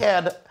 And he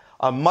had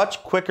a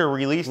much quicker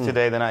release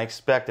today than I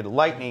expected.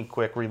 Lightning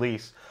quick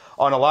release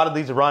on a lot of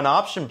these run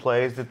option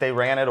plays that they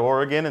ran at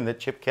Oregon and that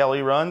Chip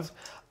Kelly runs.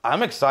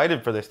 I'm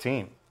excited for this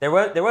team. There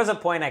was a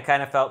point I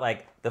kind of felt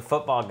like the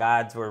football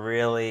gods were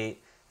really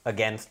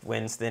against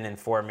Winston and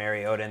for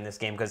Mariota in this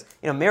game because,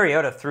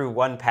 Mariota threw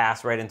one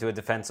pass right into a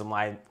defensive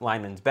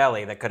lineman's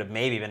belly that could have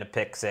maybe been a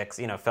pick six,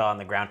 fell on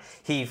the ground.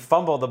 He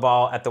fumbled the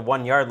ball at the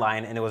 1 yard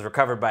line and it was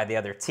recovered by the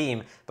other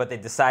team, but they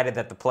decided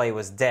that the play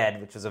was dead,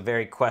 which was a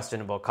very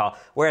questionable call.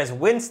 Whereas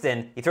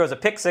Winston, he throws a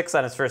pick six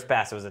on his first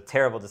pass. It was a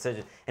terrible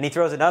decision. And he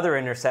throws another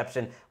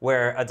interception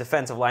where a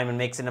defensive lineman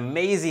makes an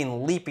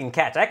amazing leaping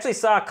catch. I actually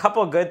saw a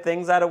couple good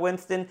things out of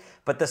Winston,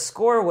 but the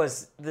score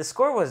was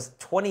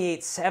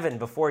 28-7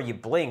 before you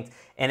blinked.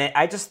 And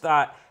I just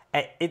thought,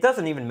 it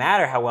doesn't even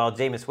matter how well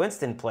Jameis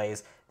Winston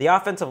plays. The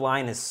offensive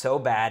line is so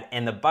bad,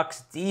 and the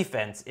Bucs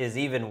defense is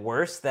even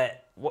worse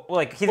that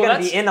he's going to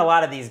be in a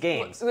lot of these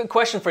games.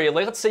 Question for you.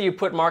 Let's say you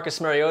put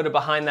Marcus Mariota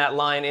behind that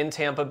line in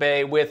Tampa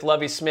Bay with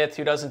Lovie Smith,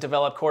 who doesn't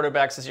develop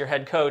quarterbacks, as your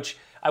head coach.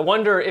 I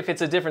wonder if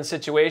it's a different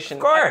situation.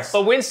 Of course.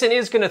 But Winston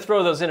is going to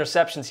throw those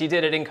interceptions. He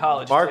did it in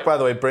college. Mark, too. by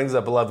the way, brings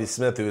up Lovie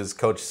Smith, who has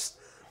coached,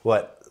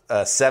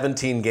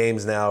 17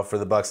 games now for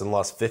the Bucs and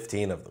lost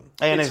 15 of them.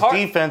 And It's his hard.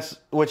 defense,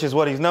 which is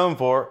what he's known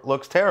for,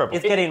 looks terrible.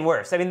 It's getting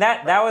worse. I mean,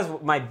 that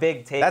was my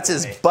big take. That's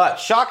his butt.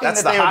 Shocking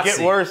That's that they the would hot get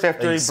seat worse that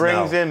after you he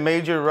brings smell. in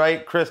Major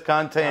Wright, Chris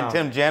Conte, and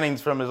Tim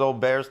Jennings from his old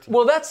Bears team.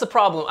 Well, that's the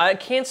problem. I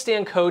can't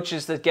stand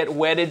coaches that get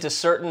wedded to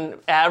certain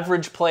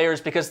average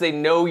players because they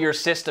know your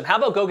system. How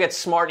about go get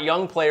smart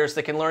young players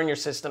that can learn your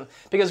system?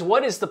 Because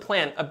what is the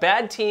plan? A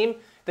bad team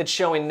that's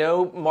showing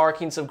no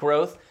markings of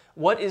growth.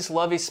 What is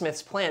Lovie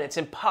Smith's plan? It's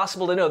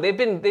impossible to know. They've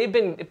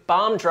been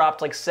bomb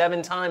dropped like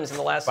 7 times in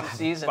the last 2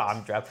 seasons.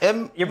 Bomb drop.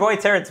 Your boy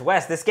Terrence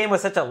West, this game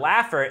was such a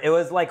laugher. It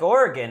was like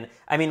Oregon.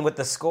 I mean, with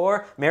the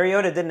score,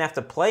 Mariota didn't have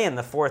to play in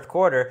the fourth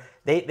quarter.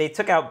 They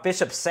took out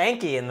Bishop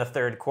Sankey in the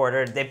third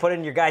quarter. They put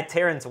in your guy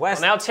Terrence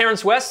West. Well, now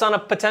Terrence West's on a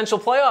potential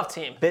playoff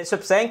team.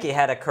 Bishop Sankey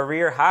had a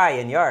career high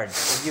in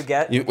yards.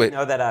 Did you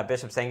know that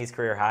Bishop Sankey's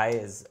career high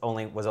was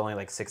only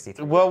like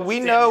 63? Well, we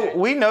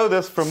know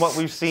this from what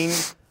we've seen.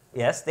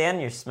 Yes, Dan,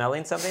 you're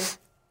smelling something?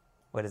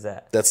 What is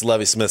that? That's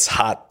Lovie Smith's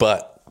hot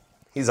butt.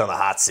 He's on the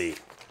hot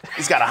seat.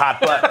 He's got a hot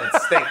butt.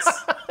 It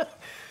stinks.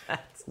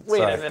 Wait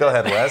a Sorry. minute. Go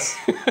ahead, Wes.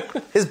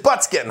 His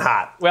butt's getting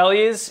hot. Well,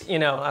 he is,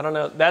 I don't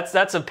know.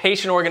 That's a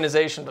patient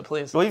organization, but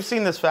please. We've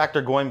seen this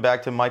factor going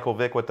back to Michael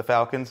Vick with the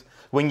Falcons.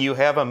 When you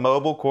have a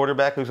mobile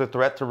quarterback who's a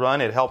threat to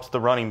run, it helps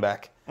the running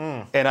back.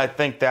 And I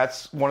think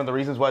that's one of the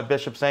reasons why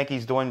Bishop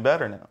Sankey's doing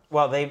better now.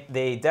 Well,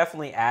 they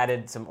definitely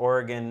added some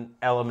Oregon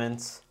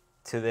elements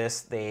to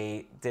this.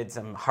 They did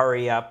some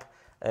hurry up.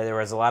 There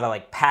was a lot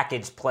of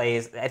package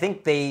plays. I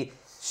think they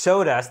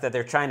showed us that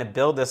they're trying to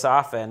build this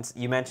offense.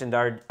 You mentioned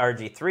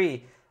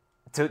RG3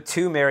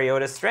 to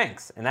Mariota's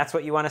strengths, and that's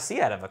what you want to see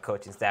out of a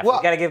coaching staff. You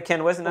got to give Ken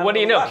Wisnen. What do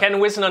you know? Ken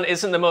Wisnen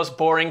isn't the most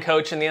boring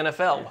coach in the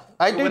NFL.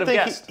 I Who do would have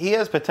think guessed? he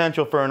has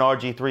potential for an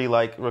RG3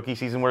 like rookie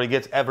season where he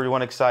gets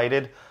everyone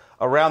excited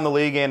around the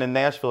league and in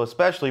Nashville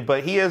especially,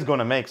 but he is going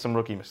to make some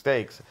rookie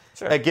mistakes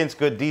against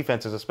good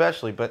defenses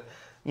especially. But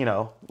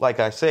like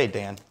I say,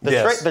 Dan,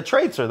 the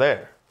traits are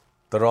there.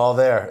 They're all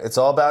there. It's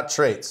all about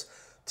traits.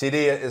 TD,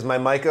 is my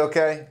mic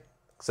okay?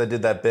 Because I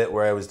did that bit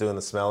where I was doing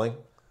the smelling.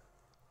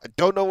 I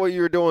don't know what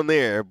you were doing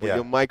there, but Yeah.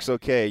 your mic's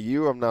okay.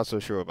 I'm not so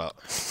sure about.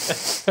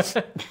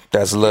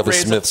 That's Lovie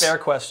Raise a Smith's fair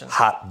question.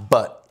 hot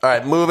butt. All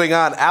right, moving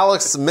on.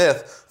 Alex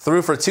Smith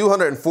threw for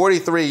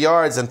 243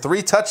 yards and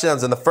 3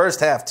 touchdowns in the first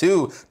half,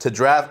 2 to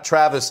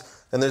Travis.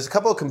 And there's a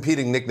couple of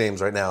competing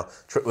nicknames right now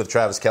with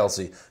Travis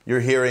Kelce.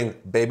 You're hearing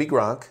Baby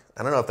Gronk.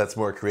 I don't know if that's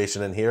more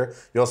creation in here.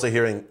 You're also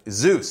hearing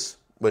Zeus,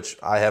 which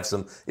I have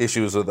some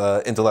issues with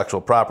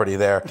intellectual property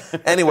there.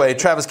 Anyway,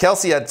 Travis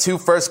Kelce had 2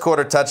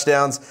 first-quarter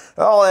touchdowns.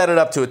 It all added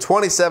up to a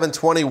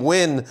 27-20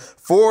 win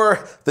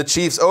for the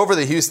Chiefs over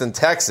the Houston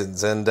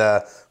Texans. And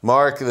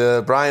Mark,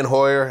 Brian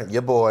Hoyer,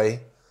 your boy,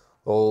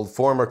 old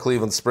former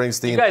Cleveland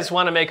Springsteen. You guys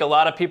want to make a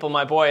lot of people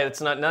my boy.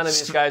 It's not. None of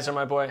these guys are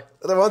my boy.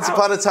 Once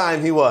upon a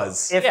time, he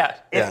was.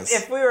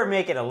 If we were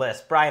making a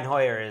list, Brian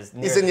Hoyer is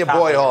near He's in the your top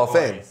boy of Hall of boys.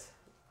 Fame.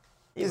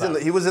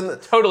 He was in the.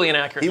 Totally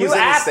inaccurate. He was in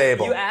the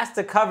stable. You asked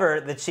to cover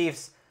the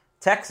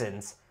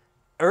Chiefs-Texans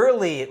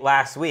early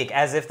last week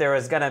as if there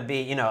was going to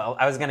be,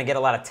 I was going to get a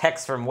lot of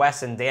texts from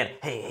Wes and Dan.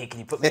 Hey, can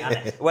you put me on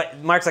it?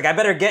 Mark's like, I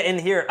better get in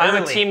here early.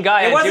 I'm a team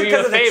guy. It I wasn't do you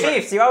because a of the favor.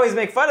 Chiefs. You always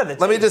make fun of the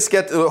Chiefs. Let me just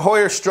get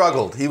Hoyer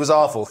struggled. He was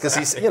awful because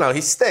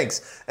he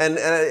stinks. And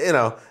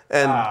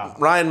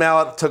Ryan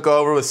Mallett took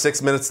over with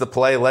 6 minutes to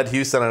play, led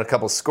Houston on a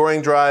couple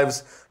scoring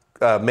drives,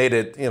 made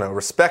it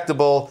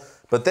respectable.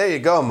 But there you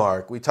go,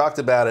 Mark. We talked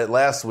about it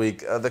last week.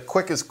 The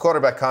quickest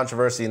quarterback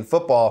controversy in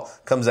football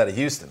comes out of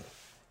Houston.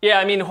 Yeah,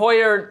 I mean,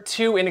 Hoyer,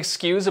 2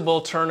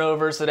 inexcusable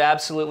turnovers that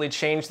absolutely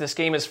changed this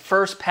game. His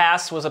first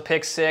pass was a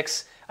pick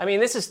 6. I mean,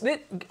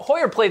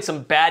 Hoyer played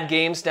some bad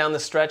games down the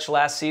stretch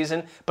last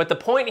season, but the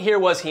point here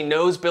was he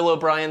knows Bill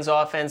O'Brien's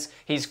offense.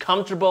 He's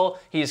comfortable.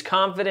 He's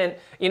confident.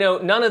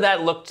 None of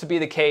that looked to be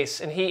the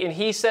case, and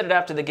he said it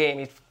after the game.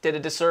 He did a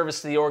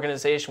disservice to the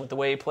organization with the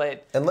way he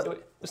played.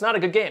 It was not a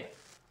good game.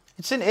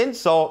 It's an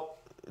insult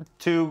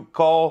to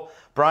call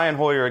Brian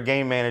Hoyer a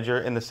game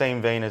manager in the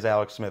same vein as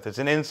Alex Smith. It's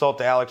an insult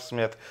to Alex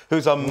Smith,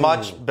 who's a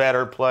much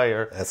better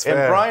player. That's and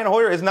fair. Brian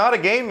Hoyer is not a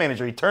game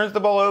manager. He turns the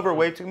ball over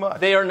way too much.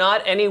 They are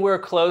not anywhere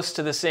close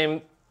to the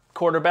same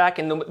quarterback,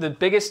 and the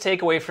biggest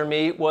takeaway for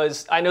me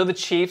was I know the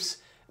Chiefs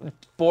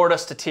bored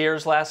us to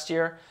tears last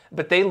year,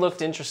 but they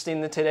looked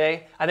interesting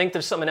today. I think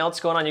there's something else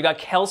going on. You got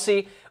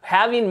Kelsey.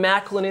 Having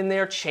Macklin in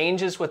there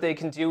changes what they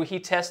can do.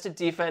 He tested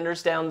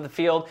defenders down the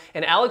field,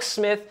 and Alex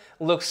Smith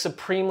looks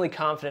supremely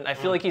confident. I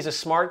feel like he's a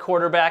smart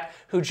quarterback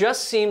who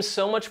just seems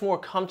so much more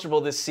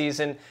comfortable this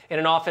season in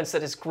an offense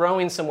that is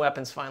growing some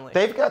weapons finally.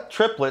 They've got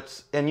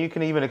triplets, and you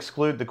can even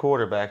exclude the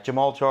quarterback,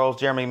 Jamal Charles,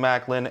 Jeremy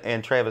Macklin,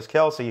 and Travis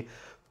Kelce.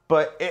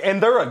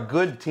 And they're a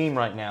good team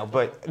right now.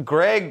 But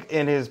Greg,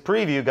 in his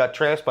preview, got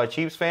trashed by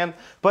Chiefs fan.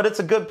 But it's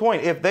a good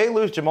point. If they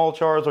lose Jamal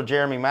Charles or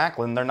Jeremy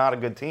Macklin, they're not a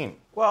good team.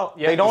 Well,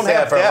 they don't have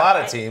have for depth. a lot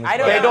of teams.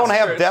 They don't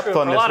have depth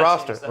on this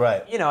roster.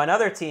 Right.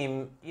 Another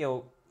team,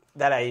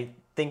 that I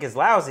think is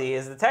lousy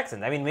is the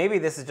Texans. I mean, maybe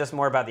this is just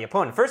more about the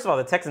opponent. First of all,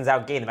 the Texans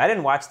outgained them. I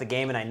didn't watch the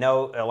game, and I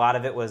know a lot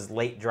of it was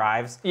late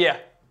drives. Yeah.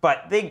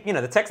 But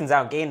the Texans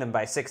outgained them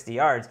by 60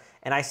 yards.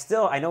 And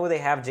I know they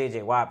have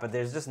J.J. Watt, but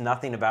there's just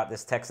nothing about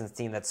this Texans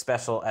team that's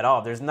special at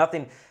all. There's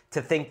nothing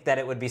to think that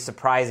it would be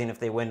surprising if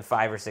they win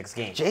 5 or 6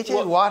 games.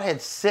 J.J. Watt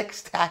had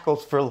 6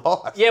 tackles for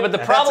loss. Yeah, but the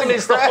problem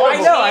is the whole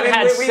team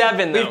had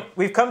 7, though.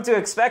 We've come to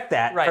expect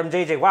that from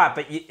J.J. Watt,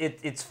 but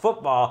it's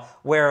football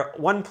where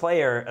one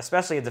player,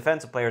 especially a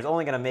defensive player, is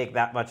only going to make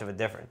that much of a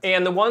difference.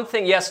 And the one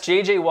thing, yes,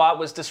 J.J. Watt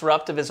was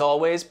disruptive as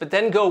always, but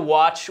then go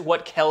watch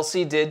what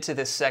Kelsey did to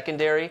this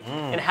secondary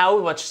and how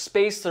much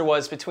space there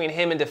was between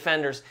him and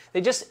defenders. They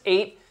just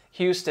ate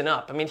Houston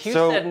up. I mean,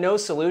 Houston had no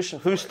solution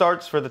for Who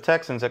starts for the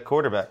Texans at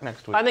quarterback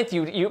next week? I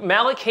think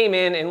Malik came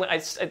in, and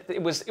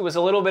it was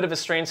a little bit of a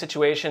strange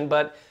situation,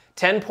 but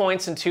 10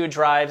 points in 2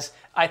 drives.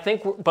 I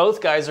think both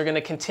guys are going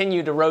to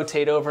continue to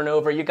rotate over and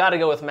over. You got to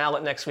go with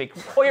Malik next week.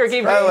 Hoyer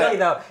gave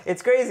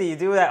It's crazy. You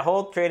do that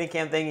whole training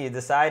camp thing. You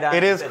decide on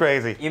it. Is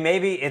crazy.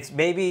 Maybe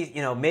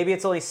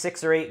it's only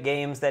 6 or 8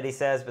 games that he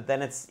says, but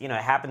then it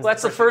happens. Well,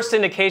 that's the first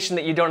indication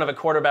that you don't have a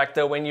quarterback,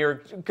 though, when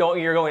you're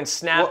going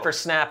snap for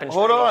snap. And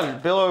hold on.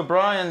 Bill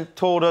O'Brien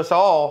told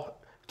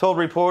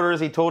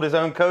reporters, he told his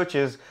own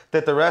coaches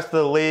that the rest of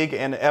the league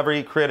and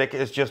every critic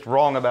is just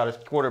wrong about his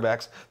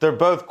quarterbacks. They're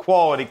both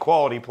quality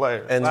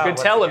players. And good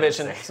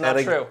television. It's not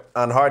true.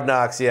 On Hard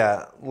Knocks,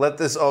 let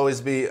this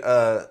always be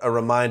a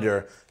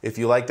reminder. If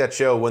you like that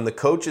show, when the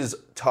coach is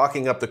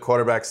talking up the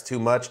quarterbacks too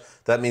much,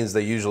 that means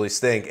they usually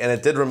stink. And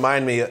it did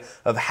remind me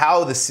of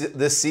how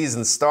this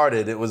season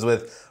started. It was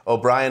with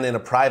O'Brien in a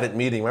private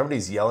meeting. Remember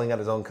he's yelling at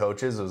his own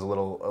coaches? It was a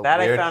little weird.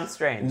 I found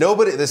strange.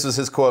 This was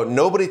his quote,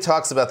 "Nobody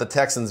talks about the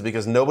Texans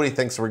because nobody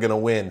thinks we're going to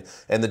win.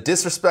 And the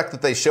disrespect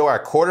that they show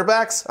our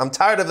quarterbacks, I'm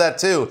tired of that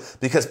too,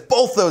 because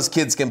both those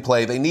kids can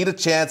play. They need a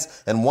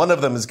chance, and one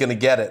of them is going to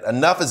get it.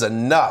 Enough is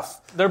enough."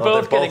 They're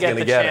both going to get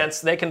the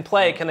chance. They can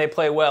play. Can they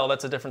play well?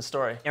 That's a different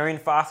story. Arian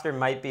Foster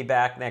might be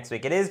back next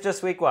week. It is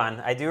just week 1.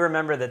 I do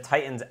remember the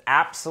Titans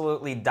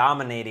absolutely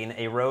dominating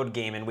a road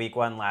game in week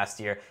 1 last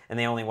year, and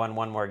they only won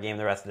one more game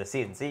the rest of the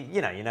season. See,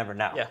 you never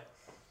know. Yeah.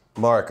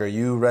 Mark, are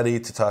you ready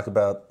to talk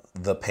about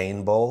the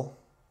Pain Bowl?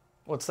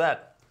 What's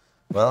that?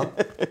 Well,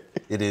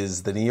 it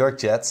is the New York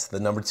Jets, the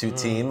number 2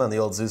 team on the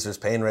old Zeusers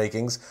Pain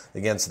rankings,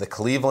 against the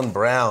Cleveland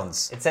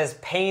Browns. It says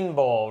Pain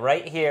Bowl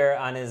right here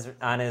on his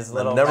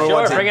little. Number sure,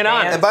 1 team. bring it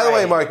on. And by the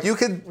way, Mark, you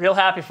could real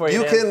happy for you.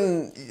 You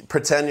Dan. can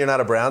pretend you're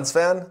not a Browns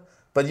fan,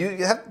 but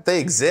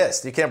they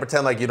exist. You can't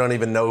pretend like you don't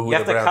even know who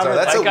the Browns are.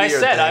 That's like a I weird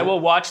said, thing. I will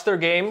watch their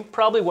game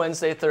probably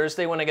Wednesday,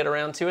 Thursday when I get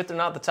around to it. They're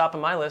not at the top of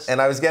my list. And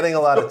I was getting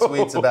a lot of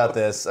tweets about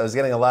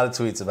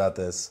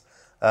this.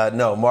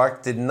 No,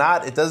 Mark did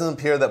not. It doesn't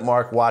appear that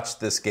Mark watched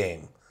this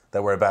game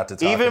that we're about to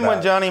talk about. Even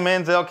when Johnny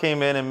Manziel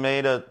came in and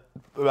made a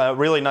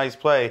really nice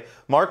play,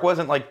 Mark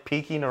wasn't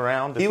peeking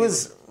around. He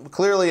was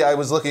clearly. I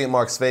was looking at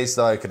Mark's face,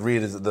 though I could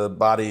read the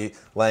body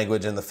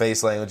language and the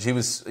face language. He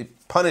was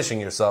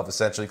punishing yourself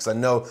essentially because I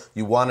know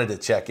you wanted to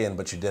check in,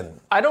 but you didn't.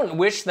 I don't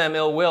wish them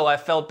ill will. I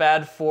felt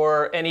bad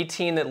for any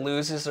team that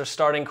loses their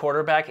starting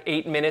quarterback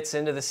 8 minutes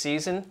into the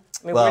season.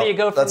 I mean, where do you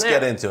go from let's there?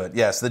 Let's get into it.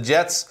 Yes, the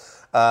Jets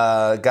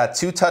got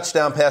 2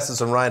 touchdown passes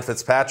from Ryan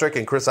Fitzpatrick,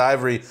 and Chris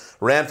Ivory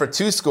ran for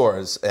 2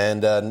 scores.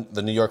 And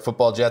the New York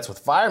Football Jets with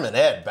Fireman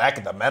Ed back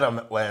at the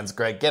Meadowlands,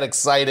 Greg, get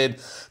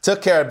excited.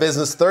 Took care of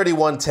business,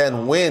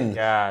 31-10 win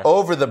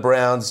over the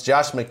Browns.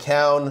 Josh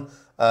McCown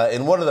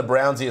in one of the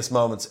Brownsiest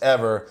moments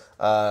ever,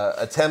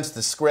 attempts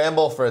to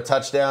scramble for a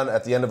touchdown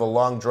at the end of a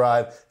long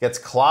drive, gets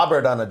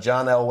clobbered on a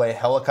John Elway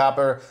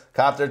helicopter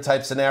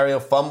type scenario,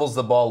 fumbles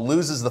the ball,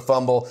 loses the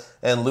fumble,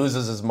 and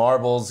loses his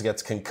marbles,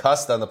 gets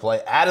concussed on the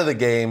play, out of the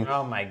game.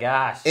 Oh my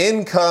gosh.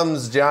 In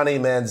comes Johnny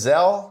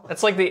Manziel.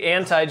 That's like the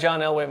anti-John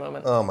Elway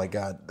moment. Oh my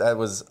God, that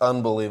was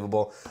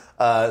unbelievable.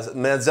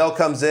 Manziel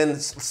comes in,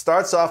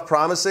 starts off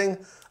promising,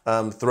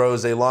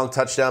 throws a long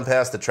touchdown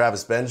pass to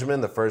Travis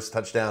Benjamin, the first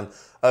touchdown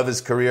of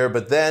his career,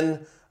 but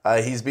then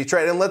he's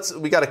betrayed. And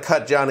we got to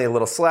cut Johnny a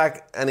little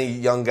slack. Any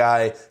young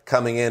guy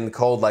coming in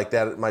cold like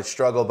that might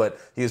struggle, but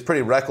he was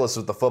pretty reckless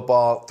with the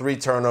football. 3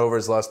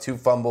 turnovers, lost 2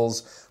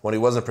 fumbles when he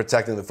wasn't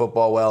protecting the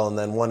football well, and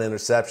then 1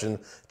 interception.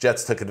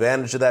 Jets took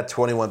advantage of that,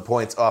 21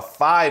 points off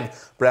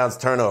 5 Browns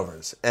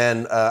turnovers.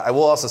 And I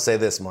will also say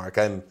this, Mark.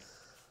 I'm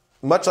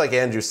much like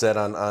Andrew said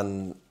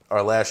on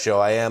our last show,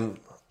 I am,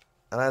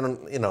 and I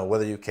don't,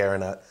 whether you care or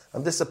not,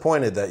 I'm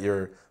disappointed that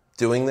you're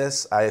doing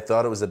this. I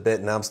thought it was a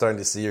bit. Now I'm starting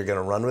to see you're going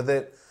to run with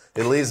it.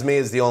 It leaves me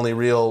as the only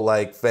real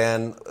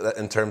fan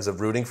in terms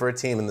of rooting for a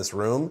team in this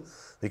room.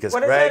 Because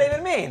what does that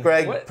even mean?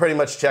 Greg pretty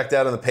much checked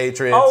out on the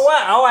Patriots. Oh,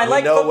 wow. Oh, I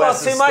like football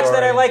too much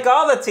that I like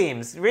all the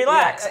teams.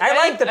 Relax. Yeah,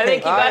 I like the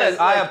Patriots.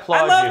 I applaud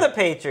you. I love the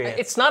Patriots.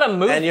 It's not a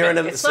movement. And you're in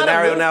a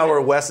scenario now where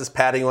Wes is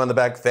patting you on the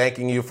back,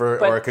 thanking you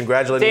or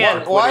congratulating you.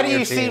 Dan, why do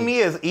you see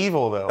me as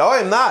evil, though? No,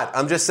 I'm not.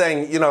 I'm just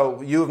saying,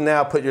 you've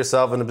now put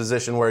yourself in a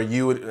position where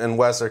you and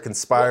Wes are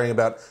conspiring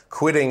about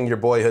quitting your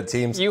boyhood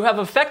teams. You have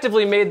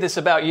effectively made this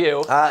about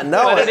you.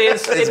 No, but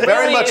it's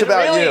very much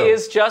about you. It really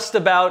is just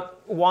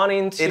about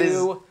wanting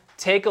to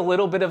take a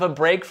little bit of a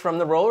break from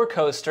the roller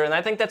coaster, and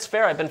I think that's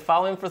fair. I've been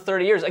following for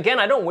 30 years. Again,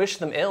 I don't wish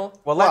them ill.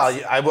 Well,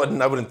 I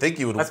wouldn't think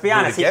you would. Let's be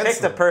honest. He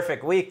picked the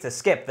perfect week to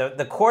skip.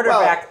 The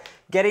quarterback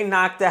getting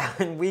knocked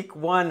out in week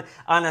 1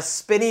 on a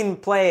spinning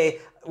play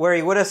where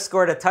he would have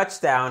scored a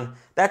touchdown.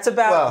 That's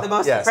about the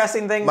most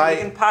depressing thing we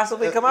can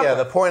possibly come up with.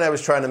 The point I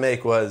was trying to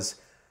make was,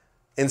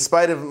 in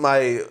spite of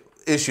my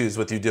issues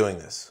with you doing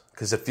this,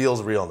 because it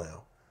feels real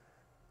now,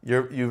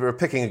 you're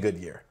picking a good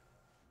year.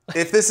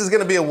 If this is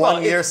going to be a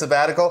one-year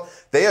sabbatical,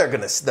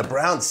 the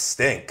Browns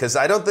stink. Because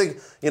I don't think,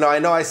 I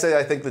know I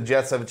think the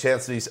Jets have a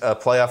chance to be a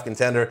playoff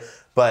contender,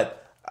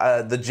 but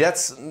the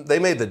Jets, they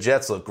made the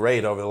Jets look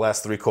great over the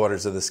last 3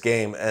 quarters of this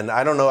game. And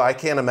I don't know, I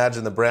can't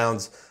imagine the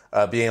Browns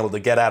being able to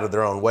get out of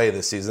their own way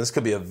this season. This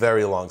could be a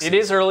very long season. It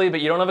is early, but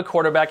you don't have a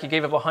quarterback. You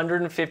gave up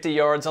 150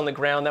 yards on the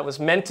ground. That was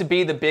meant to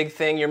be the big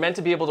thing. You're meant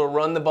to be able to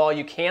run the ball.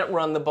 You can't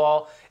run the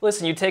ball.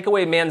 Listen, you take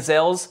away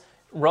Manziel's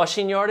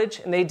rushing yardage,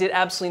 and they did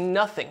absolutely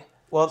nothing.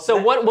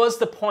 What was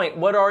the point?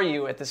 What are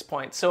you at this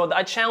point? So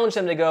I challenge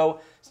them to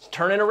go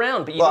turn it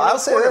around. But I'll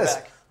say this: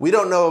 we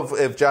don't know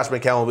if Josh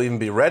McCown will even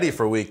be ready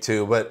for week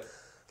 2. But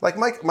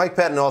Mike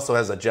Patton also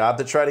has a job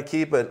to try to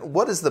keep. But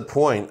what is the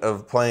point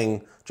of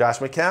playing Josh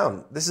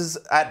McCown? This is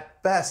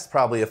at best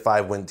probably a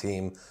 5-win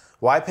team.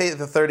 Why pay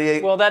the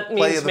 38? Well, that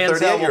means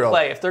Manziel will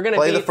play. If they're going to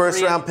play the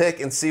first-round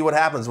pick and see what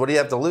happens, what do you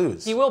have to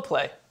lose? He will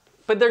play.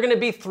 But they're going to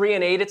be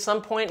 3-8 at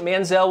some point.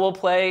 Manziel will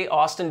play.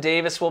 Austin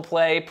Davis will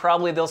play.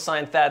 Probably they'll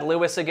sign Thad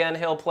Lewis again.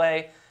 He'll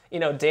play.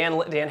 Dan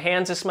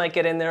Hansis might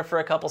get in there for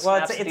a couple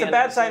snaps. Well, it's a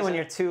bad sign when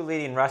your 2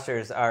 leading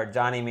rushers are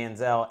Johnny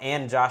Manziel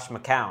and Josh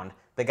McCown,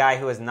 the guy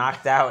who was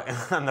knocked out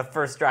on the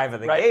first drive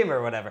of the game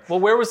or whatever. Well,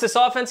 where was this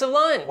offensive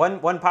line?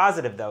 One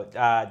positive, though.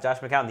 Josh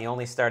McCown, the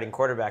only starting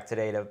quarterback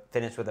today to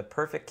finish with a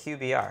perfect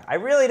QBR. I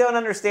really don't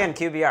understand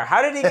QBR.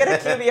 How did he get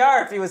a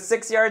QBR if he was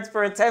 6 yards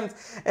per attempt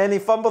and he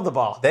fumbled the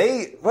ball?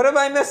 What am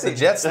I missing?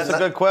 That's a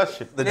good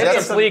question. Maybe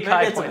it's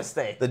a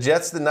mistake. The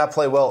Jets did not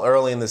play well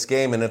early in this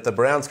game, and if the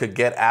Browns could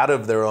get out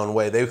of their own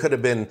way, they could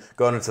have been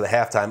going into the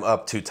halftime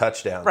up 2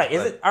 touchdowns. Right.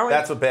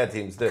 That's what bad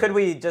teams do. Could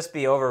we just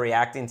be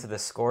overreacting to the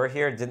score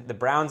here? Did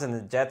the Browns and the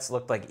Jets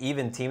looked like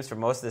even teams for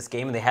most of this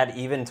game, and they had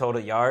even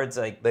total yards?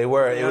 They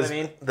were. You know what I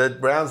mean? The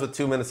Browns with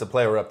 2 minutes to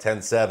play were up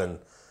 10-7,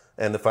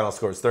 and the final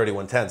score was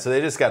 31-10. So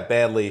they just got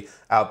badly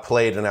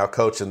outplayed and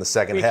outcoached in the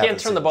second half. You can't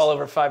turn the ball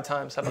over 5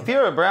 times. If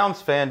you're a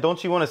Browns fan,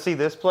 don't you want to see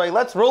this play?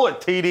 Let's roll it,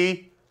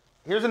 TD.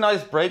 Here's a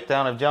nice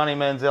breakdown of Johnny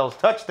Manziel's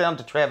touchdown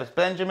to Travis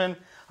Benjamin.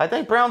 I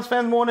think Browns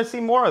fans want to see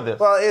more of this.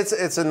 Well,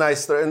 it's a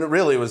nice throw, and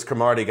really it was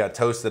Cromartie got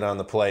toasted on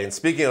the play. And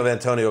speaking of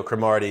Antonio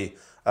Cromartie,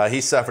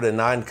 he suffered a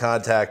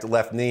non-contact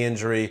left knee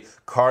injury,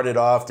 carted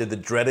off, did the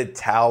dreaded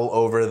towel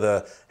over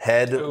the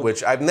head,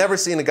 which I've never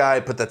seen a guy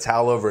put the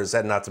towel over his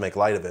head, not to make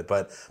light of it,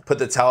 but put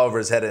the towel over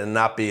his head and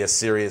not be a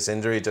serious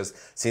injury. It just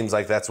seems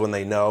like that's when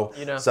they know.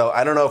 So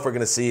I don't know if we're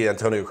going to see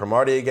Antonio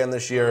Cromartie again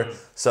this year.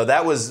 So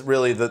that was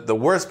really the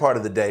worst part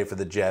of the day for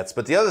the Jets.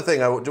 But the other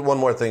thing, one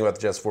more thing about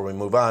the Jets before we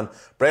move on.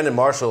 Brandon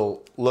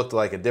Marshall looked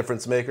like a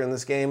difference maker in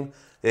this game.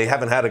 They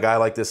haven't had a guy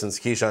like this since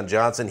Keyshawn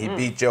Johnson. He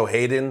beat Joe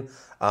Hayden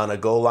on a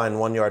goal line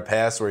 1-yard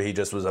pass where he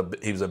just was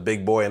a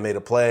big boy and made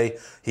a play.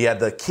 He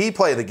had the key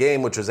play of the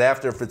game, which was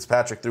after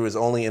Fitzpatrick threw his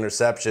only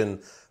interception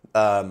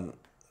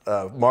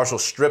Marshall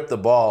stripped the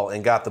ball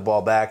and got the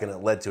ball back, and it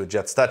led to a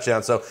Jets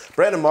touchdown. So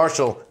Brandon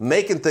Marshall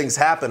making things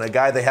happen, a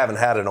guy they haven't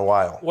had in a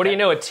while. What do you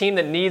know? A team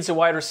that needs a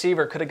wide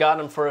receiver could have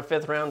gotten him for a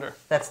 5th rounder.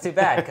 That's too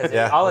bad, because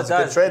Yeah, all it that's a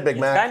good does, trade, Big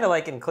it's Mac. kind of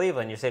like in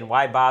Cleveland. You're saying,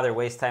 why bother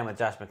waste time with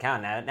Josh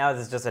McCown? Now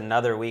this is just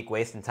another week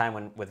wasting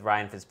time with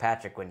Ryan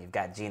Fitzpatrick when you've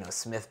got Geno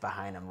Smith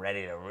behind him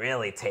ready to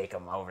really take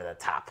him over the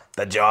top.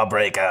 The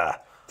Jawbreaker.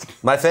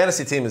 My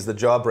fantasy team is the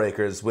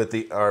Jawbreakers with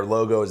our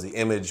logo as the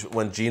image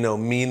when Geno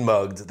mean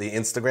mugged the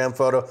Instagram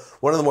photo.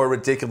 One of the more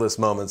ridiculous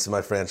moments in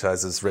my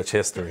franchise's rich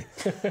history.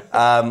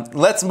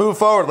 Let's move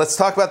forward. Let's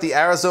talk about the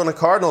Arizona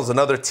Cardinals,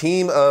 another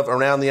team of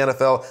around the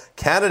NFL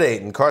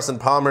candidate. And Carson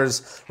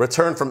Palmer's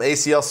return from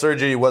ACL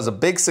surgery was a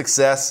big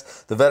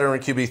success. The veteran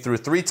QB threw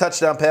 3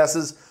 touchdown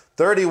passes,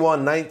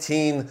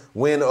 31-19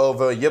 win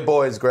over your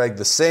boys, Greg,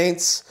 the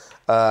Saints.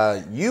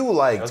 You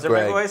liked, Those are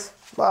Greg. my boys?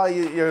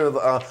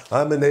 Well,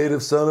 I'm a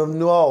native son of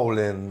New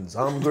Orleans.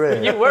 I'm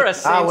Greg. You were a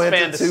Saints I went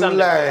fan to to some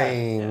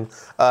Tulane.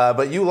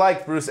 But you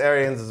liked Bruce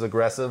Arians'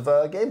 aggressive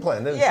game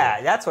plan, didn't you?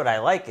 Yeah, that's what I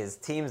like, is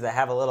teams that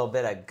have a little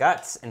bit of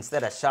guts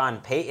instead of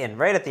Sean Payton.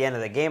 Right at the end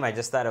of the game, I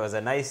just thought it was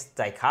a nice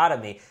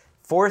dichotomy.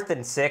 4th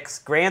and 6.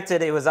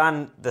 Granted, it was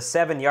on the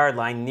 7-yard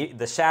line,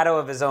 the shadow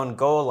of his own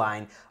goal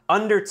line.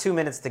 Under 2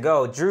 minutes to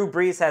go. Drew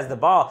Brees has the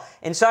ball,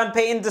 and Sean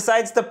Payton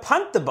decides to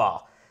punt the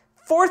ball.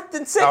 4th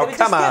and 6. Oh,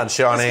 come on,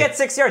 Shawnee. Just get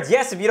 6 yards.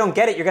 Yes, if you don't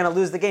get it, you're going to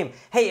lose the game.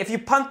 Hey, if you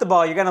punt the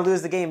ball, you're going to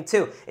lose the game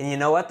too. And you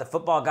know what? The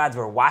football gods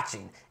were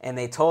watching, and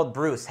they told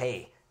Bruce,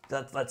 hey,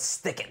 let's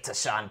stick it to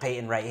Sean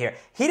Payton right here.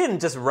 He didn't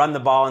just run the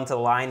ball into the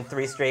line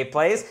 3 straight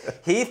plays.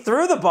 He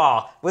threw the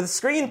ball with a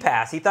screen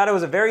pass. He thought it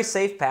was a very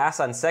safe pass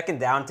on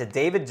 2nd down to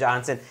David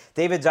Johnson.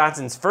 David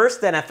Johnson's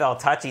first NFL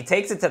touch. He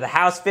takes it to the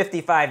house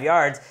 55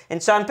 yards,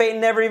 and Sean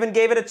Payton never even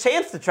gave it a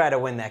chance to try to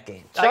win that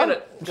game.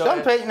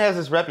 Sean Payton has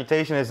his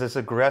reputation as this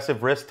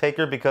aggressive risk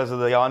taker because of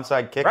the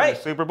onside kick in the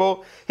Super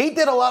Bowl. He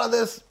did a lot of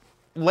this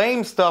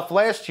lame stuff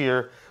last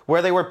year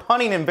where they were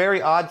punting in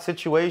very odd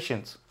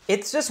situations.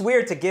 It's just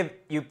weird to give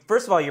you,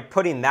 first of all, you're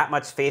putting that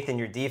much faith in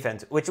your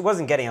defense, which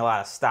wasn't getting a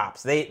lot of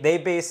stops.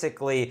 They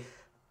basically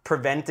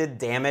prevented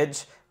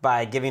damage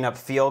by giving up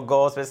field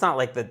goals, but it's not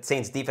like the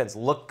Saints defense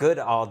looked good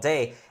all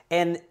day.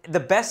 And the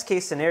best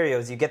case scenario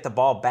is you get the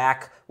ball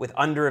back with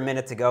under a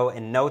minute to go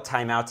and no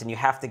timeouts, and you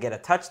have to get a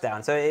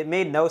touchdown. So it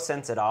made no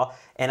sense at all.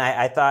 And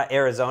I thought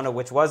Arizona,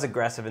 which was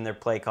aggressive in their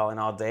play calling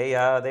all day,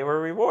 they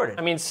were rewarded.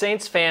 I mean,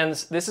 Saints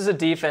fans, this is a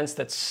defense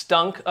that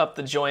stunk up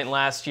the joint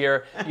last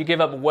year. You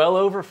give up well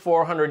over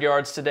 400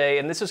 yards today,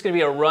 and this is going to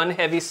be a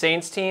run-heavy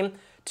Saints team.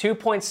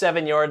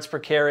 2.7 yards per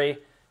carry.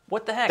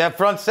 What the heck? That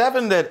front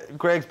 7 that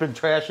Greg's been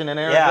trashing in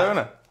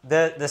Arizona.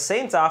 Yeah. The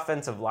Saints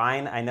offensive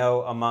line, I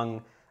know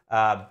among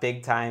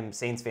big-time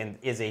Saints fan,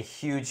 is a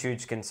huge,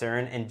 huge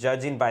concern. And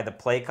judging by the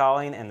play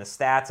calling and the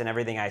stats and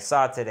everything I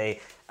saw today,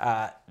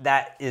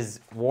 that is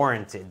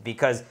warranted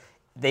because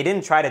they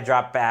didn't try to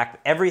drop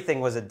back. Everything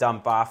was a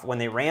dump off. When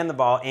they ran the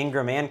ball,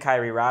 Ingram and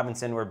Kyrie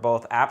Robinson were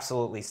both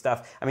absolutely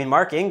stuffed. I mean,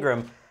 Mark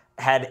Ingram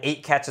had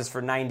 8 catches for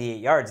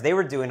 98 yards. They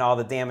were doing all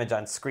the damage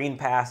on screen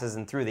passes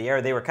and through the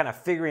air. They were kind of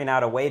figuring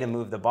out a way to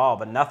move the ball,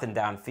 but nothing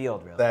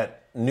downfield, really.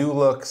 That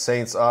new-look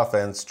Saints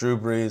offense, Drew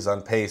Brees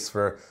on pace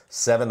for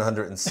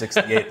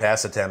 768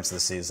 pass attempts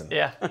this season.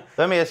 Yeah.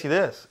 Let me ask you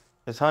this.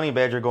 Is Honey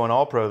Badger going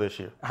all-pro this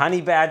year?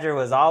 Honey Badger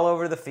was all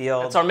over the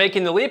field. That's our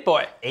making the leap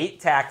boy. 8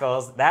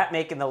 tackles. That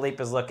making the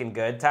leap is looking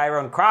good.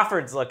 Tyrone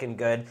Crawford's looking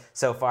good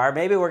so far.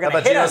 Maybe we're going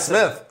to hit Geno us.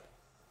 Smith?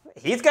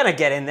 He's going to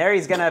get in there.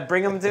 He's going to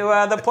bring them to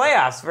the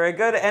playoffs for a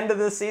good end of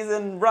the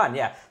season run.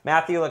 Yeah,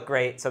 Matthew looked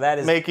great. So that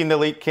is making the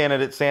leap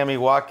candidate Sammy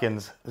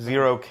Watkins,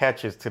 0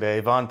 catches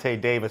today. Vontae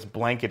Davis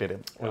blanketed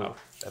him. Wow.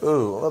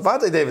 Ooh,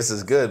 Vontae Davis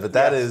is good, but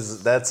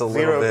that's a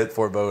little bit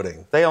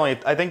foreboding.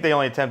 I think they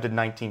only attempted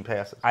 19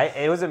 passes.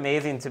 It was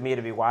amazing to me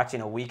to be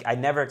watching a week. I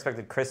never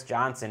expected Chris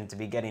Johnson to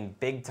be getting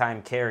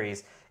big-time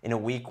carries in a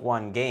Week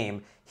 1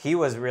 game. He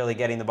was really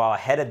getting the ball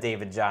ahead of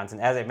David Johnson.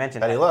 As I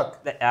mentioned, how'd he look?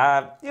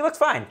 He looked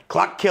fine.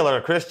 Clock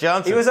killer, Chris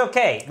Johnson. He was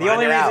okay. The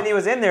only reason he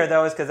was in there,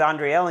 though, is because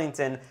Andre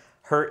Ellington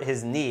hurt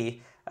his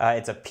knee.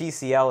 It's a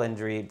PCL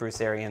injury, Bruce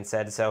Arians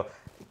said. So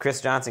Chris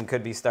Johnson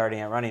could be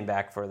starting at running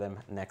back for them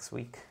next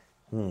week.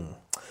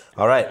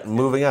 All right,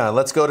 moving on.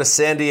 Let's go to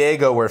San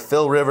Diego, where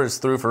Phil Rivers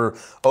threw for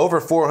over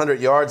 400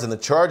 yards, and the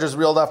Chargers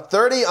reeled off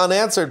 30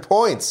 unanswered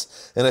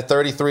points in a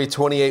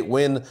 33-28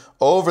 win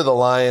over the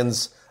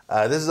Lions.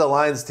 This is a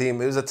Lions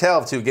team. It was a tale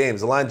of 2 games.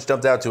 The Lions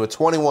jumped out to a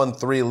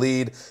 21-3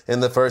 lead in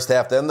the first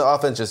half. Then the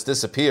offense just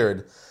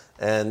disappeared.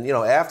 And,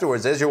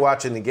 afterwards, as you're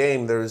watching the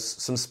game, there's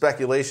some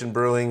speculation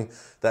brewing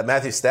that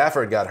Matthew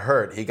Stafford got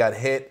hurt. He got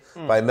hit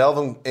by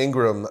Melvin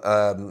Ingram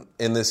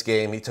in this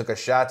game. He took a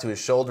shot to his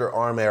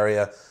shoulder-arm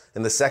area.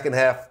 In the second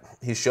half,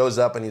 he shows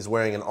up and he's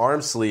wearing an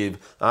arm sleeve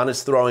on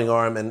his throwing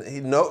arm, and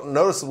he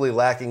noticeably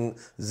lacking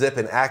zip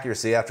and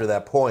accuracy after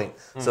that point.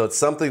 So it's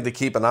something to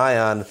keep an eye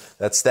on,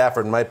 that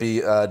Stafford might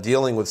be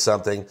dealing with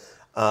something.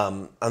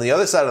 On the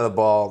other side of the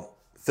ball,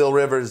 Phil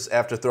Rivers,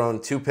 after throwing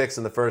 2 picks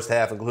in the first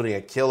half, including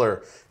a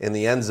killer in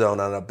the end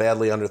zone on a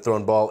badly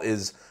underthrown ball,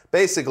 is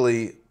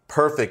basically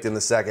perfect in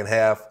the second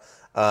half.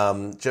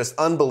 Just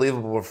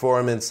unbelievable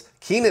performance.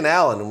 Keenan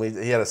Allen,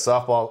 he had a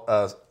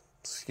sophomore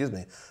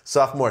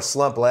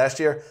slump last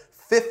year.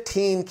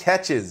 15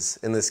 catches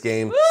in this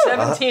game.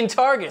 17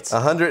 targets.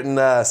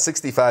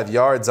 165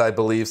 yards, I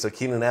believe. So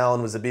Keenan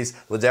Allen was a beast.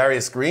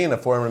 Ladarius Green, a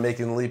former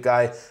Making the Leap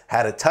guy,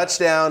 had a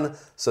touchdown.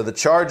 So the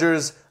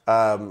Chargers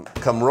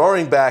come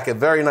roaring back. A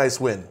very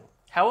nice win.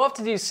 How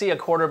often do you see a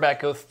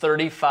quarterback go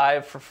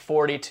 35 for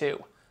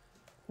 42?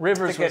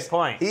 Rivers That's a good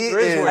point.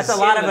 That's a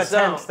lot of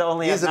attempts to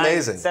only have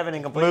amazing.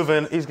 7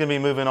 incompletions. He's going to be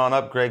moving on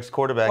up Greg's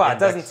quarterback Well, it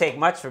index. doesn't take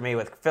much for me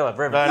with Phillip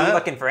Rivers. I'm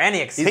looking for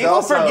any excuse.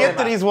 People forget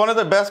that he's one of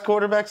the best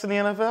quarterbacks in the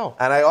NFL.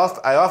 And I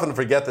often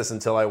forget this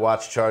until I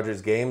watch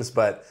Chargers games,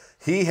 but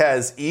he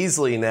has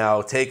easily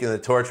now taken the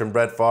torch from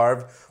Brett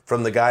Favre,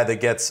 from the guy that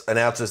gets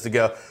announcers to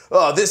go,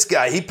 oh, this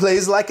guy, he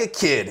plays like a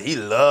kid. He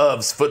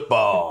loves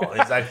football.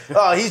 He's like,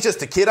 oh, he's just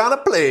a kid on a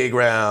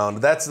playground.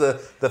 That's the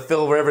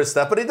Phil Rivers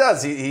stuff. But he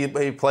does.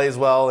 He plays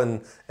well,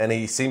 and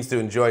he seems to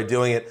enjoy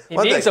doing it. He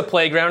needs a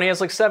playground. He has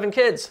like 7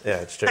 kids. Yeah,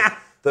 it's true.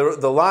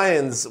 The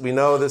Lions, we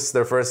know this is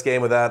their first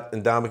game without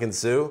Ndamukong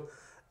Suh,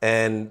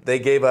 and they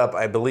gave up,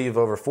 I believe,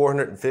 over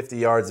 450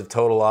 yards of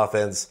total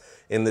offense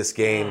in this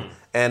game.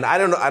 And I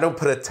don't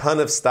put a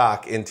ton of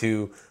stock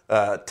into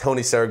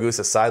Tony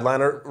Saragusa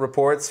sideline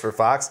reports for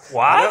Fox.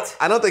 What?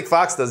 I don't think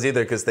Fox does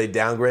either because they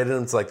downgraded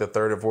him to like the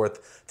 3rd or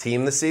 4th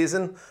team this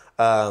season.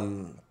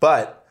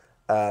 But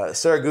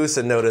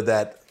Saragusa noted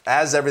that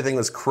as everything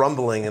was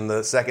crumbling in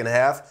the second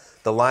half,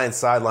 the Lions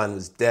sideline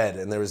was dead,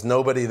 and there was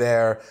nobody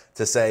there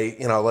to say,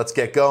 let's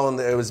get going.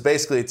 It was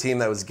basically a team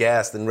that was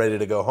gassed and ready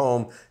to go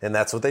home, and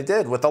that's what they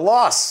did with a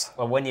loss.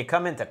 Well, when you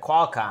come into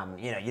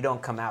Qualcomm, you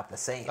don't come out the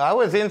same. I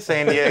was in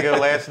San Diego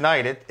last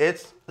night.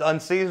 It's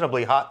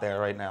unseasonably hot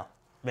there right now.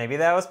 Maybe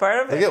that was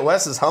part of it. Look at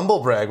Wes's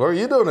humble brag. What were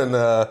you doing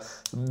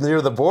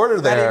near the border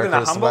there, even a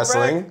Chris humble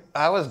Wessling? brag?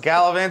 I was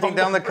gallivanting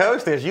down the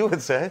coast, as you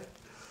would say.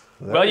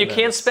 Well, you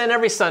can't spend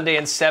every Sunday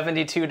in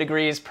 72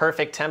 degrees,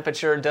 perfect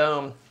temperature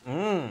dome.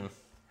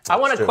 I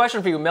want a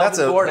question for you, Melvin That's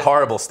a Gordon.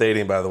 horrible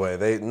stadium, by the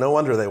way. No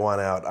wonder they won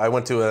out. I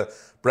went to a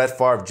Brett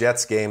Favre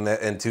Jets game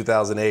in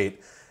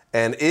 2008,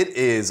 and it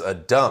is a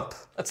dump.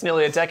 That's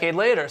nearly a decade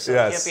later, so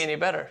it can't be any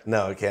better.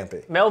 No, it can't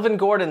be. Melvin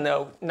Gordon,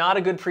 though, not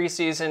a good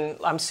preseason.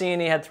 I'm seeing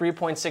he had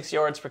 3.6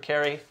 yards per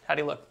carry. How'd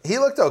he look? He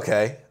looked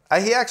okay.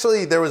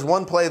 There was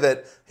one play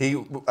that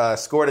he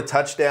scored a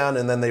touchdown,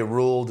 and then they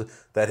ruled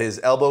that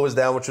his elbow was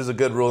down, which was a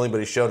good ruling, but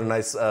he showed a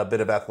nice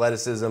bit of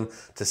athleticism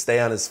to stay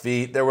on his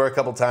feet. There were a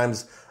couple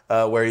times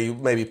where he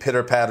maybe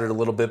pitter-pattered a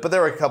little bit, but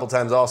there were a couple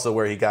times also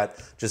where he got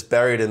just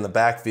buried in the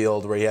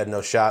backfield where he had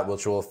no shot,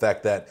 which will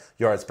affect that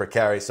yards per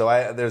carry. So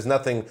there's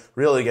nothing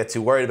really to get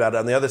too worried about.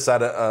 On the other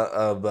side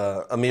of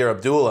Amir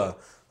Abdullah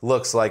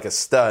looks like a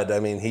stud.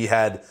 I mean, he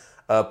had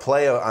a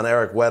play on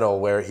Eric Weddle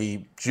where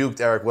he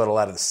juked Eric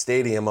Weddle out of the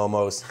stadium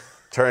almost.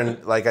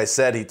 Like I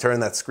said, he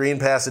turned that screen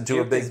pass into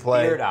a big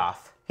play. Beard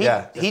off.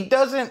 He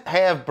doesn't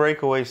have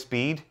breakaway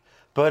speed,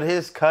 but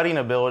his cutting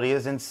ability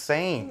is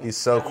insane. He's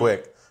so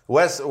quick.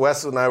 Wes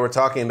and I were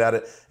talking about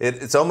it.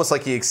 It's almost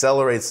like he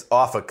accelerates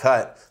off a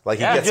cut. Like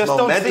he gets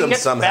momentum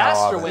somehow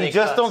off it. You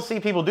just don't see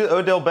people do it.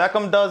 Odell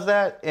Beckham does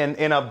that, and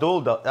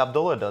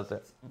Abdullah does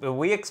it. But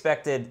we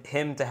expected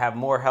him to have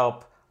more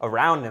help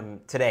around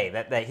him today,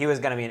 that he was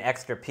going to be an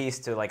extra piece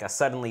to like a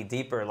suddenly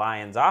deeper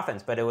Lions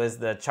offense. But it was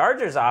the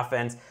Chargers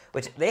offense,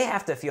 which they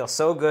have to feel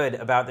so good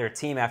about their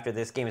team after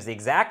this game. Is the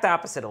exact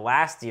opposite of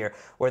last year,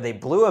 where they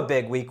blew a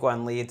big Week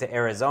 1 lead to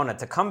Arizona.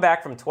 To come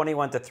back from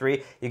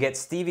 21-3, you get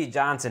Stevie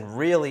Johnson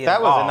really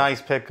involved. That was a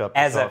nice pickup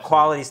as a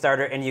quality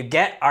starter, and you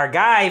get our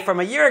guy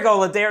from a year ago,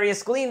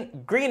 Ladarius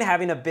Green,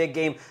 having a big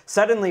game.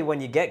 Suddenly, when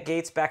you get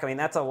Gates back, I mean,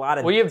 that's a lot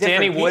of. Well, you have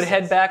Danny pieces.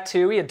 Woodhead back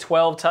too. He had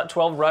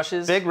 12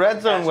 rushes. Big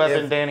red zone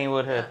weapon, Danny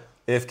Woodhead.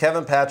 If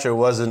Kevin Patra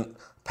wasn't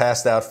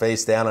passed out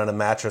face down on a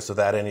mattress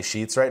without any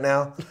sheets right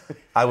now,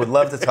 I would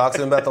love to talk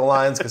to him about the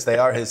Lions because they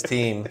are his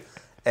team.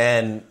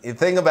 And the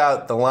thing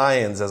about the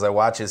Lions as I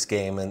watch this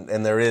game,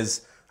 and there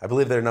is, I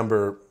believe they're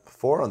number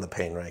 4 on the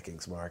pain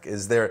rankings, Mark,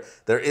 is there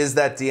is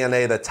that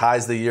DNA that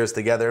ties the years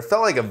together. It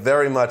felt like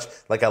very much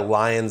like a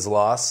Lions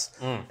loss.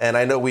 And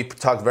I know we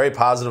talked very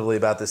positively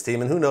about this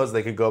team, and who knows,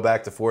 they could go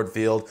back to Ford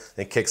Field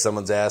and kick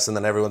someone's ass, and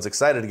then everyone's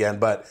excited again.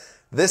 But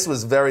this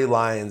was very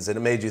Lions, and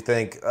it made you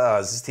think,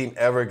 is this team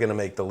ever going to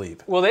make the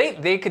leap? Well,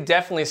 they could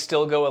definitely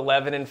still go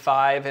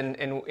 11-5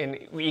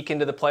 and eke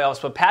into the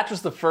playoffs. But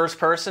Patrick's the first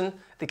person,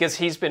 because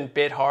he's been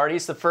bit hard,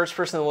 he's the first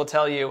person that will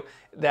tell you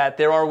that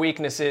there are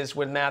weaknesses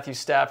with Matthew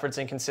Stafford's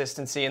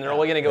inconsistency, and they're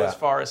only going to go as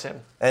far as him.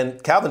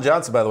 And Calvin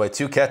Johnson, by the way,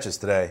 2 catches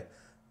today.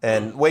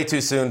 And way too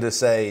soon to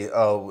say,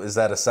 is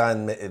that a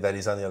sign that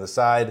he's on the other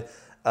side?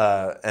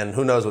 And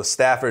who knows with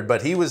Stafford,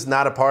 but he was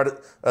not a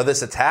part of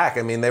this attack.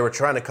 I mean, they were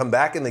trying to come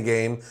back in the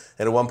game,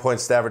 and at one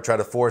point Stafford tried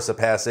to force a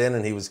pass in,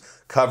 and he was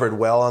covered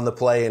well on the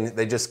play, and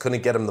they just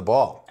couldn't get him the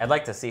ball. I'd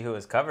like to see who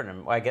was covering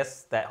him. Well, I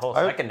guess that whole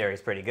secondary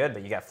is pretty good,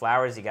 but you got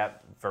Flowers, you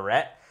got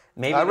Verrett.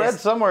 Maybe I read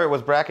somewhere it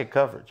was bracket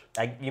coverage.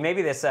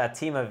 Maybe this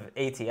team of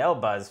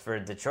ATL buzz for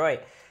Detroit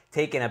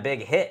taking a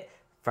big hit.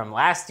 from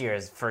last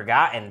year's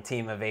forgotten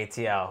team of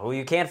ATL, who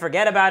you can't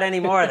forget about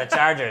anymore, the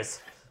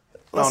Chargers.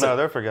 Listen, no,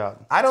 they're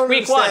forgotten. I don't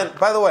Week understand. one.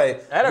 By the way,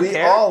 we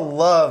care. all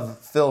love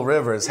Phil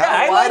Rivers. Yeah,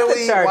 I like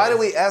the Chargers. Why do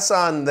we S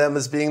on them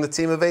as being the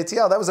team of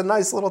ATL? That was a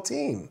nice little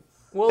team.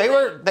 Well,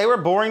 They were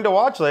boring to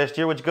watch last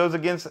year, which goes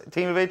against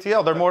team of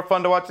ATL. They're more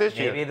fun to watch this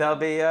year. Maybe they'll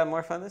be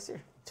more fun this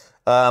year.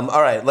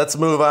 All right, let's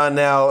move on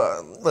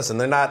now. Listen,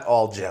 they're not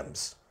all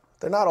gems.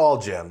 There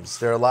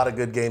are a lot of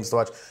good games to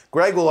watch.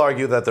 Greg will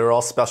argue that they're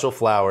all special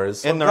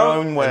flowers. In their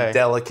own way. And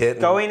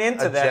delicate. Going and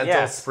into a that, gentle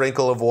yes.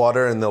 sprinkle of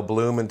water, and they'll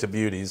bloom into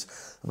beauties.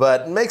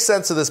 But it makes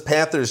sense of this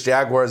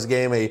Panthers-Jaguars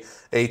game,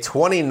 a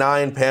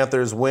 29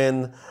 Panthers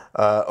win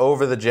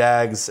over the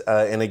Jags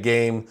in a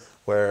game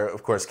where,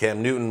 of course,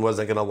 Cam Newton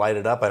wasn't going to light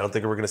it up. I don't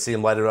think we're going to see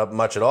him light it up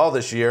much at all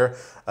this year.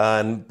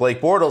 And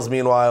Blake Bortles,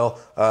 meanwhile,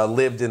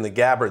 lived in the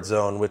Gabbard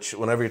zone, which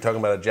whenever you're talking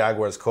about a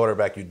Jaguars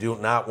quarterback, you do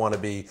not want to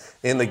be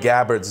in the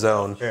Gabbard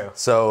zone. True.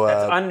 So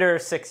That's under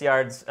 6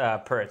 yards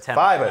per attempt, 5,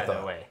 I by the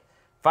thought. way.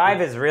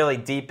 5 is really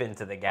deep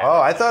into the gap.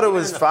 I thought it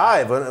was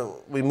 5 when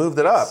we moved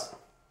it up.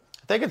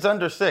 I think it's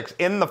under 6.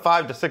 In the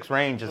 5 to 6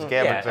 range is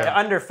Gabbard. Yeah,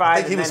 under 5.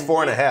 I think he was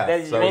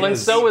 4.5. So well, then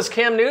so was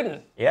Cam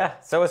Newton.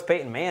 Yeah, so was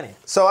Peyton Manning.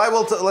 So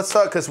let's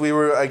talk, because we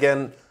were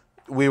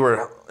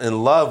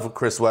in love with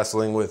Chris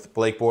Wessling with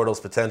Blake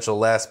Bortles' potential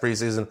last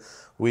preseason.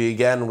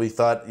 We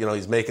thought,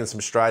 he's making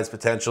some strides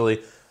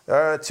potentially.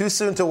 Too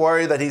soon to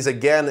worry that he's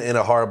again in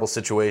a horrible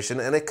situation,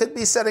 and it could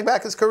be setting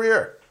back his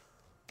career.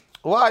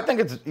 Well, I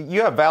think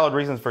you have valid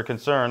reasons for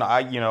concern.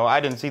 I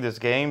didn't see this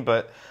game,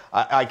 but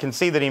I can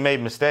see that he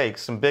made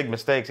mistakes, some big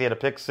mistakes. He had a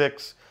pick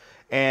 6,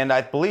 and I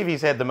believe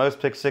he's had the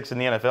most pick 6 in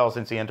the NFL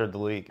since he entered the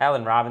league.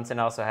 Allen Robinson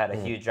also had a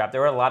huge drop.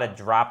 There were a lot of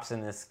drops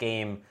in this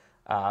game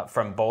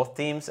from both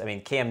teams. I mean,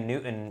 Cam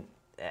Newton,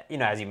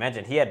 as you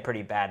mentioned, he had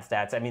pretty bad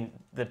stats. I mean,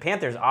 the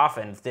Panthers'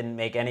 offense didn't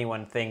make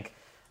anyone think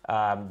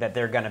that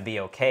they're going to be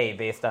okay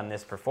based on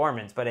this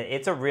performance. But to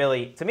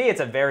me, it's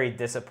a very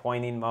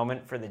disappointing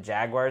moment for the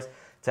Jaguars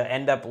to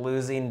end up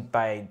losing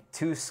by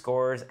 2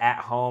 scores at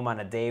home on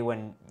a day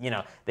when,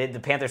 the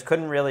Panthers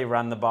couldn't really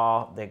run the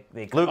ball. Luke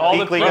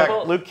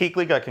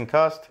Kuechly got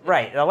concussed.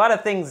 Right. A lot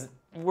of things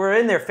were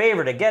in their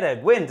favor to get a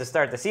win to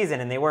start the season,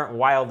 and they weren't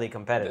wildly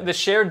competitive. The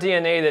shared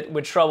DNA that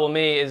would trouble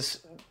me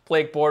is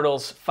Blake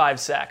Bortles' 5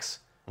 sacks.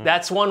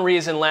 That's one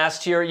reason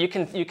last year. You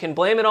can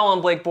blame it all on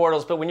Blake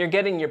Bortles, but when you're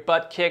getting your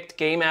butt kicked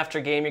game after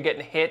game, you're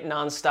getting hit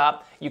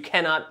nonstop, you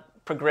cannot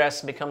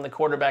progress and become the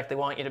quarterback they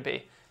want you to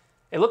be.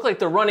 It looked like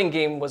the running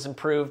game was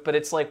improved, but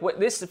it's like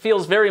this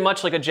feels very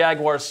much like a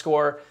Jaguars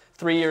score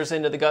 3 years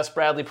into the Gus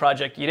Bradley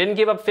project. You didn't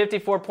give up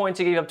 54 points,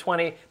 you gave up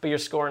 20, but you're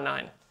scoring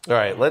 9. All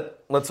right,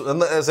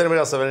 does anybody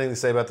else have anything to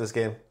say about this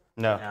game?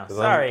 No.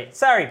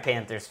 Sorry,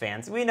 Panthers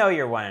fans. We know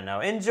you're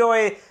 1-0.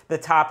 Enjoy the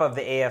top of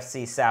the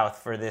AFC South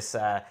for this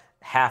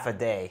half a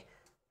day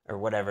or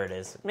whatever it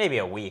is. Maybe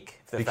a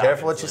week. Be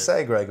careful what you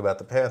say, Greg, about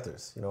the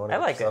Panthers. You don't want to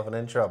get yourself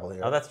in trouble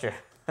here. Oh, that's true.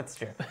 That's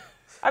true.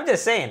 I'm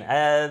just saying,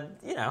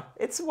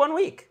 it's 1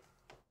 week.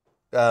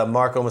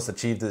 Mark almost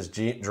achieved his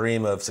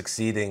dream of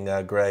succeeding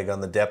Greg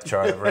on the depth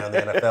chart around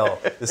the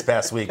NFL this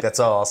past week. That's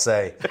all I'll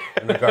say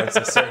in regards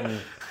to certain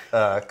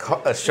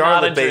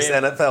Charlotte-based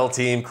NFL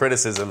team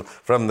criticism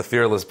from the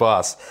fearless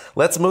boss.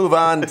 Let's move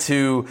on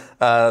to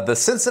the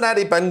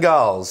Cincinnati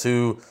Bengals,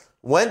 who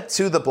went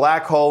to the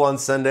black hole on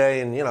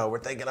Sunday, and we're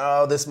thinking,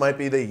 this might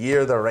be the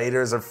year the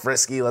Raiders are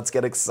frisky. Let's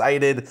get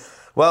excited.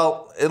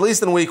 Well, at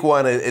least in week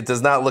 1, it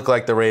does not look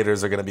like the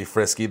Raiders are going to be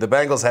frisky. The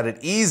Bengals had it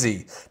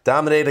easy,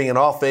 dominating in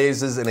all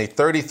phases in a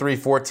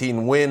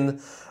 33-14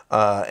 win.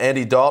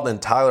 Andy Dalton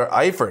and Tyler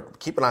Eifert,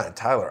 keep an eye on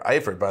Tyler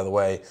Eifert, by the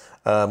way,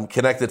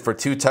 connected for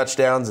 2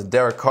 touchdowns, and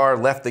Derek Carr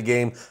left the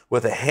game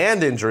with a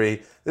hand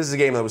injury. This is a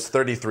game that was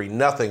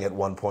 33-0 at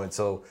one point,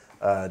 so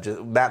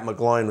Matt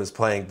McGloin was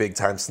playing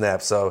big-time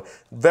snaps. So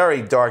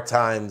very dark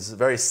times,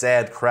 very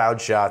sad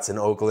crowd shots in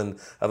Oakland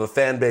of a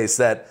fan base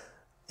that,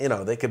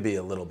 they could be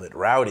a little bit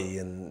rowdy,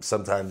 and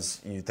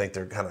sometimes you think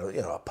they're kind of,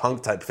 a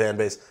punk-type fan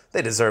base.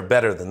 They deserve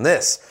better than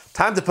this.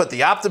 Time to put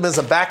the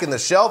optimism back in the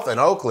shelf in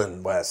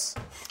Oakland, Wes.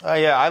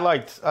 Yeah, I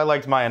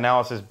liked my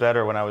analysis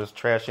better when I was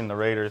trashing the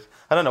Raiders.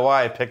 I don't know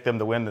why I picked them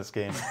to win this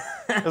game.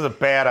 It was a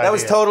bad idea. That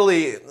was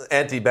totally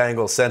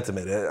anti-Bengals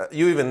sentiment.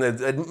 You even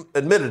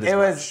admitted as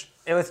much.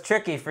 It was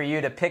tricky for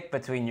you to pick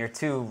between your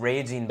 2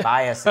 raging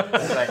biases,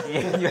 but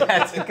you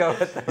had to go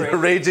with the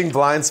Raiders. Raging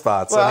blind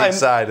spots on each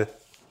side.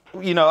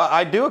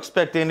 I do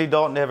expect Andy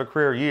Dalton to have a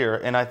career year,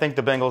 and I think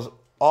the Bengals'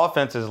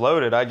 offense is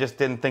loaded. I just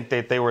didn't think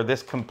that they were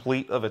this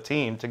complete of a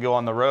team to go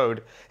on the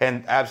road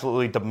and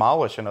absolutely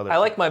demolish another team. I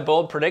like my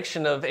bold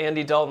prediction of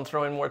Andy Dalton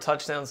throwing more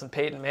touchdowns than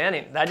Peyton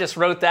Manning. I just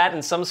wrote that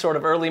in some sort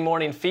of early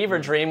morning fever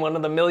dream, one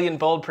of the million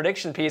bold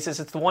prediction pieces.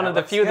 It's one of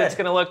the few that's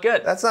going to look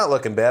good. That's not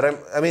looking bad.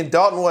 I mean,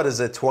 Dalton, what is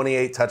a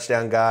 28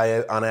 touchdown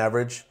guy on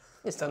average?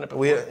 He's done it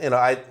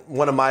before.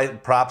 One of my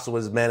props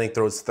was Manning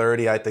throws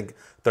 30. I think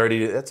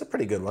 30. That's a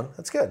pretty good one.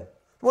 That's good.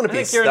 I want to be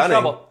you're stunning. in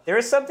trouble. There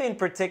is something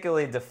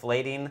particularly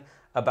deflating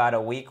about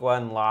a week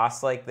 1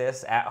 loss like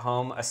this at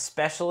home,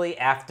 especially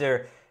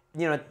after,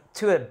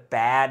 to a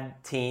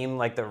bad team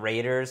like the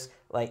Raiders,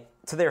 like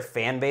to their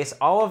fan base,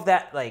 all of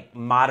that like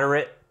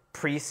moderate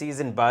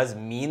preseason buzz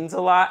means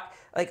a lot.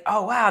 Like,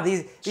 oh wow,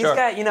 these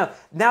guys,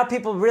 now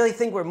people really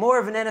think we're more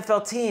of an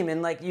NFL team,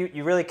 and like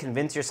you really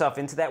convince yourself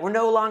into that. We're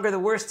no longer the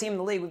worst team in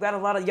the league. We've got a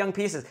lot of young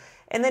pieces.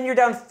 And then you're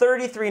down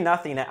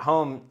 33-0 at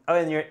home.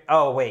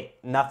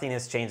 Nothing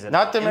has changed.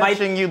 Not to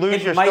mention you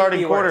lose your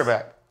starting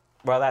quarterback.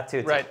 Well, that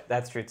too. Right.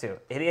 That's true too.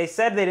 They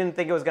said they didn't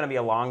think it was going to be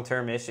a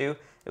long-term issue.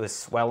 It was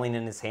swelling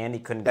in his hand. He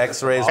couldn't.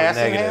 X-rays were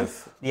Passing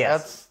negative.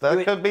 Yes.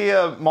 That could be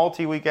a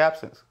multi-week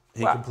absence.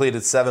 He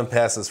completed 7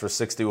 passes for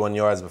 61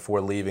 yards before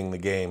leaving the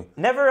game.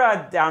 Never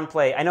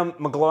downplay. I know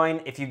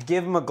McGloin, if you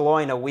give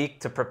McGloin a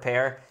week to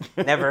prepare,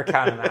 never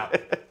count him out.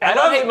 I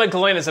don't think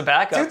McGloin is a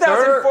backup.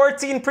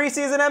 2014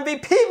 preseason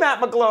MVP,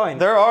 Matt McGloin.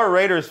 There are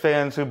Raiders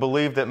fans who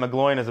believe that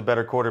McGloin is a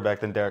better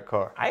quarterback than Derek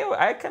Carr.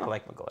 I kind of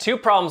like McGloin. 2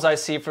 problems I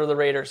see for the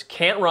Raiders.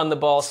 Can't run the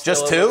ball still.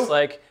 Just It 2? looks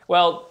like,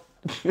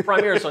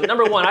 primary. So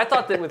number 1, I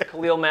thought that with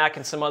Khalil Mack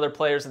and some other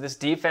players of this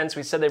defense,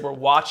 we said they were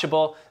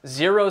watchable.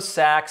 0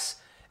 sacks.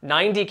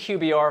 90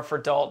 QBR for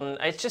Dalton.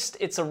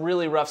 It's a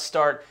really rough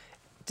start.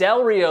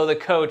 Del Rio, the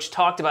coach,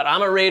 talked about,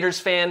 I'm a Raiders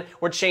fan.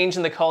 We're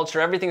changing the culture.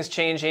 Everything's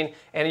changing,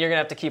 and you're going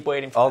to have to keep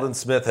waiting for Aldon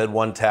Smith had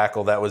 1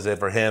 tackle. That was it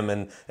for him.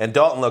 And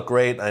Dalton looked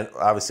great. And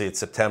obviously, it's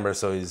September,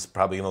 so he's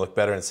probably going to look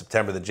better in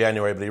September than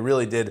January. But he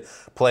really did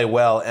play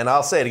well. And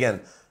I'll say it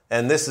again,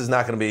 and this is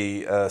not going to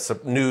be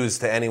news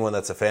to anyone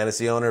that's a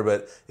fantasy owner,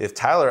 but if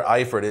Tyler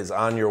Eifert is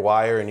on your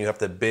wire and you have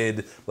to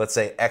bid, let's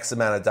say, X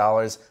amount of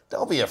dollars,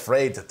 don't be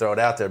afraid to throw it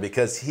out there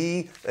because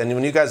and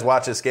when you guys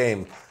watch this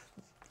game,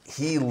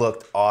 he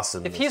looked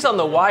awesome. If he's on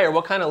the wire,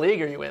 what kind of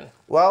league are you in?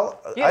 Well,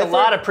 he had a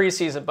lot of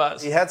preseason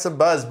buzz. He had some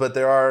buzz, but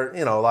there are,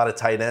 a lot of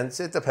tight ends.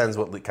 It depends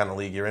what kind of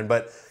league you're in,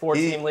 but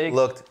 4-team league.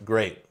 Looked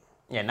great.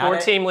 Yeah,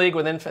 4-team league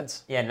with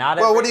infants. Yeah, not.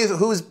 Well,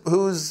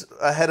 who's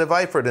ahead of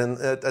Eifert in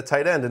a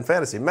tight end in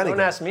fantasy? Many.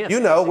 Don't ask me.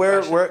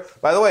 We're.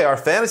 By the way, our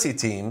fantasy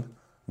team,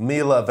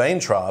 Mila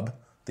Vaintraub,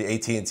 the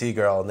AT&T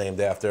girl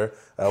named after.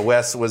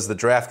 Wes was the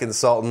draft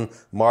consultant.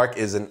 Mark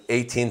is an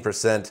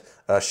 18%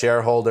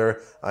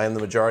 shareholder. I am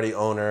the majority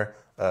owner.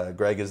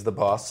 Greg is the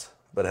boss,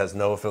 but has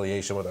no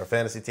affiliation with our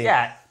fantasy team.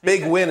 Yeah.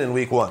 Big win in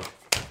week 1.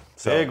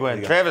 Big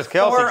win. Travis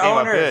Kelce 4 came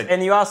owners, up big.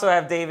 and you also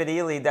have David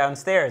Ely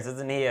downstairs.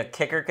 Isn't he a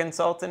kicker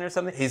consultant or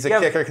something? He's a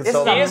kicker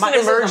consultant. He is an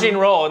emerging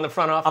role in the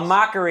front office. A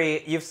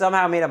mockery. You've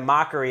somehow made a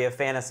mockery of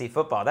fantasy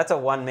football. That's a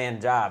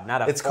one-man job,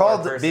 not a It's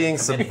called 4-person being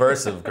committee.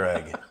 subversive,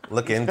 Greg.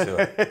 Look into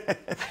it.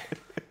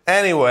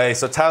 Anyway,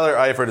 so Tyler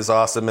Eifert is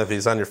awesome. If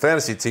he's on your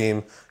fantasy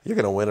team, you're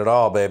going to win it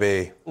all,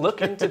 baby.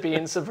 Look into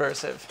being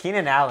subversive.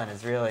 Keenan Allen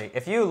is really...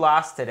 If you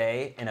lost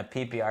today in a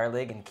PPR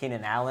league and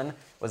Keenan Allen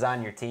was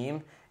on your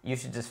team, you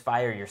should just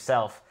fire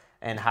yourself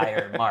and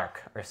hire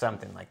Mark or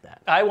something like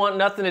that. I want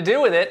nothing to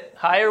do with it.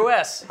 Hire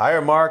Wes.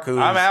 Hire Mark, who's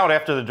I'm out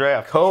after the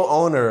draft.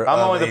 co-owner I'm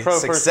of only the a pro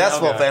successful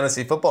personnel guy.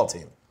 fantasy football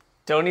team.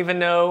 Don't even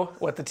know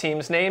what the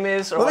team's name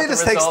is. Or Let what me the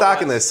just take result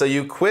stock in was. this. So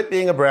you quit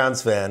being a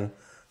Browns fan.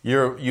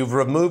 You've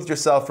removed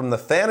yourself from the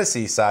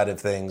fantasy side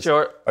of things.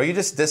 Sure. Are you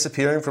just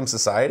disappearing from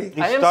society?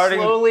 I am starting-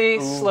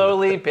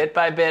 slowly, bit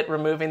by bit,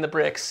 removing the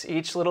bricks,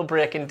 each little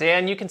brick. And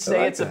Dan, you can say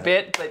like it's that. a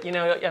bit, but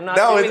I'm not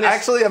No, doing it's this.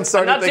 actually, I'm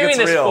starting I'm to not think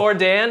doing it's this real. for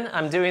Dan.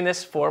 I'm doing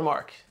this for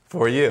Mark,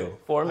 For you.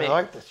 for me. I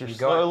like this. You're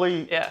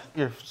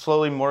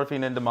slowly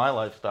morphing into my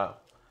lifestyle.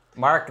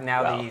 Mark,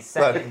 now Well, the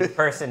second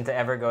person to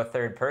ever go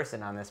third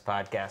person on this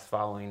podcast,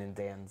 following in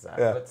Dan's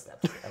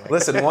footsteps. I like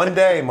Listen, one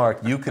day, Mark,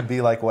 you could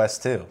be like Wes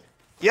too.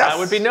 That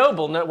would be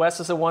noble. No, Wes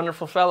is a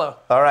wonderful fellow.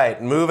 All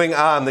right, moving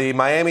on. The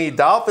Miami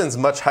Dolphins'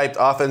 much-hyped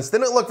offense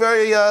didn't look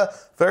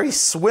very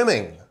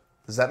swimming.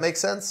 Does that make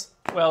sense?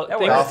 Well,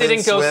 things Dolphins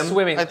didn't go swim.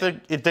 swimming. I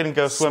think it didn't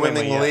go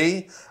swimmingly.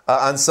 Swimmingly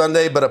on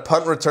Sunday, but a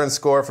punt return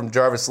score from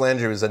Jarvis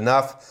Landry was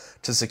enough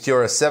to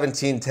secure a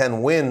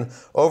 17-10 win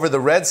over the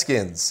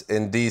Redskins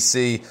in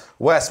D.C.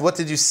 Wes, what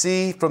did you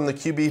see from the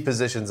QB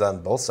positions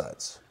on both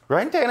sides?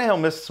 Ryan Tannehill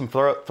missed some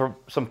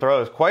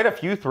throws, quite a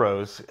few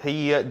throws.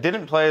 He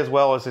didn't play as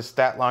well as his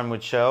stat line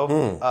would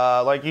show.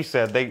 Like you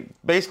said, they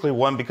basically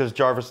won because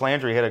Jarvis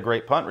Landry had a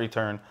great punt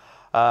return.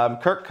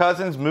 Kirk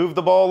Cousins moved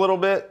the ball a little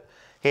bit.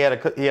 He had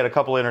a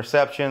couple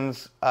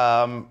interceptions.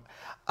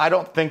 I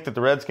don't think that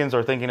the Redskins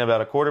are thinking about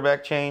a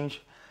quarterback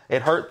change.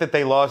 It hurt that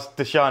they lost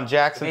Deshaun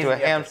Jackson to a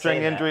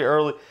hamstring injury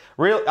early.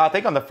 I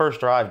think on the first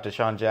drive,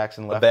 Deshaun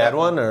Jackson left. A bad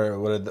one, or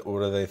what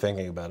are they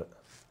thinking about it?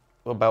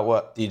 About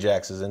what?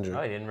 D-Jax's injury.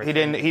 Oh, He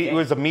didn't. He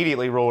was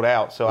immediately ruled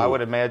out, so I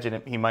would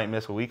imagine he might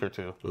miss a week or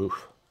two.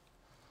 Oof.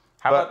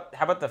 How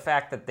about the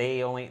fact that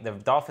the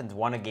Dolphins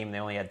won a game, they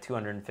only had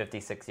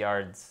 256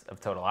 yards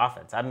of total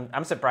offense.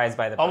 I'm surprised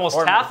by the Almost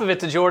performance. half of it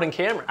to Jordan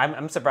Cameron.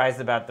 I'm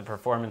surprised about the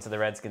performance of the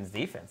Redskins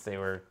defense. They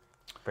were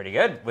pretty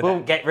good.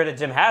 Get rid of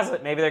Jim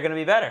Haslett, maybe they're going to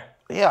be better.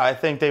 Yeah, I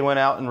think they went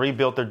out and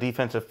rebuilt their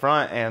defensive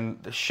front and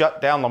shut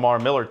down Lamar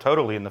Miller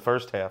totally in the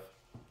first half.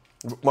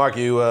 Mark,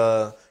 you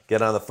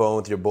get on the phone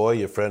with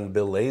your friend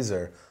Bill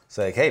Lazor. It's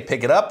like, hey,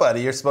 pick it up,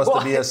 buddy. You're supposed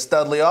to be a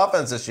studly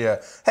offense this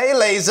year. Hey,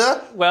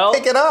 Lazor,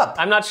 pick it up.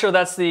 I'm not sure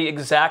that's the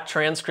exact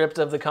transcript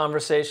of the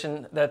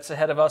conversation that's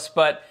ahead of us,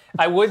 but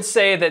I would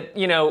say that,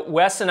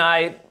 Wes and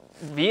I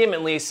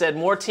vehemently said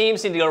more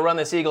teams need to go run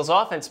this Eagles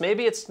offense.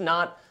 Maybe it's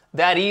not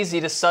that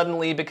easy to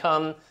suddenly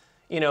become,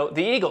 the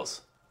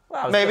Eagles.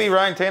 Well, Maybe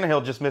Ryan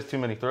Tannehill just missed too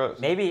many throws.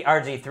 Maybe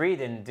RG3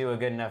 didn't do a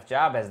good enough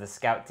job as the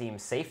scout team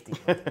safety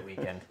over the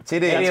weekend.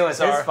 TD, Maybe it was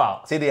his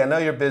fault. TD, I know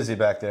you're busy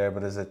back there,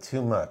 but is it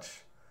too much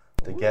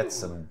to get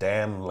some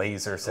damn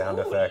laser sound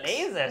effects?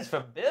 Lasers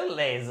from Bill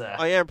Laser.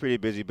 I am pretty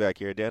busy back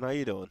here, Dan. How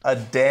you doing? A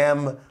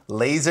damn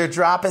laser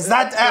drop? Is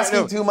that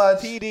asking too much?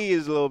 TD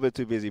is a little bit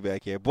too busy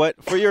back here,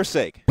 but for your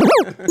sake.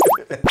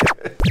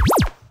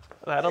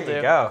 That'll There do.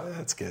 you go.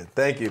 That's good.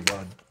 Thank you,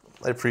 bud.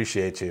 I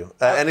appreciate you.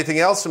 Anything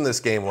else from this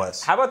game,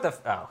 Wes? How about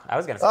how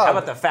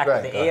about the fact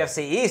that the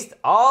AFC East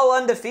all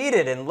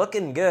undefeated and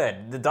looking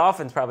good? The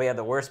Dolphins probably had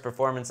the worst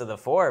performance of the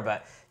four,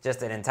 but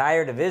just an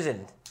entire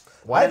division.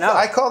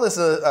 I call this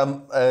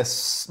a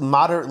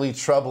moderately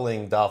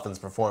troubling Dolphins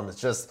performance,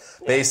 just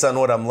based on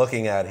what I'm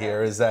looking at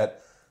here, is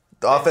that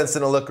the offense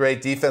didn't look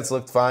great, defense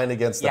looked fine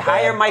against the You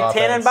hire Mike offense.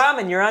 Tannenbaum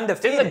and you're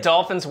undefeated. Didn't the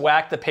Dolphins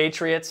whack the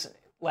Patriots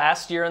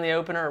last year in the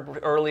opener, or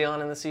early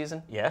on in the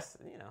season? Yes.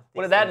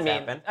 What did that mean?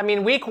 Happen. I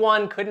mean, week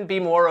 1 couldn't be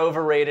more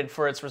overrated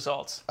for its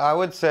results. I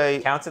would say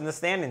Counts in the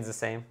standings the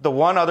same. the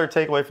one other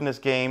takeaway from this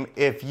game,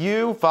 if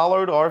you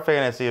followed our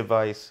fantasy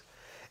advice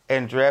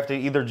and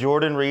drafted either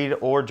Jordan Reed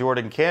or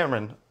Jordan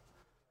Cameron,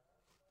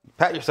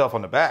 pat yourself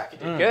on the back.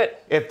 Good.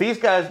 If these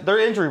guys, they're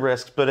injury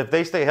risks, but if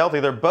they stay healthy,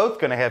 they're both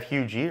going to have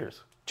huge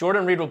years.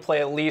 Jordan Reed will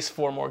play at least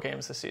 4 more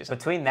games this season.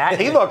 Between that,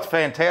 He looked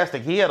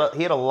fantastic. He had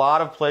a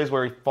lot of plays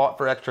where he fought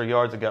for extra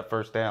yards and got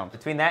first downs.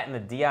 between that and the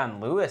Deion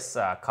Lewis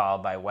call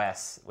by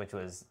Wes, which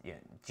was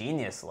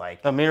genius-like.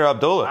 Amir A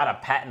Abdullah. lot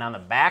of patting on the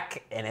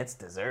back, and it's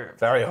deserved.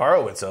 Barry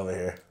Horowitz over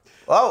here.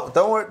 Oh,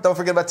 don't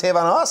forget about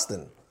Tavon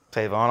Austin.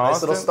 Tavon Nice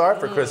Austin, little start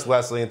for Chris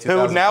Wesley in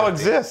 2015. who now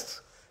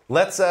exists.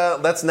 Let's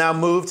now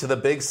move to the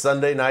big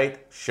Sunday night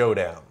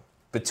showdown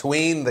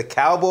between the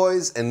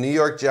Cowboys and New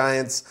York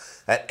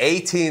Giants at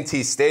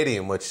AT&T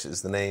Stadium, which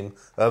is the name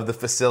of the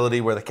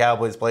facility where the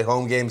Cowboys play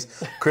home games.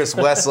 Chris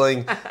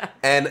Wessling,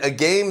 and a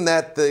game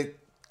that the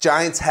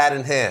Giants had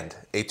in hand,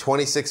 a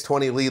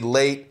 26-20 lead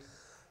late.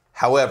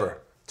 However,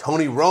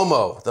 Tony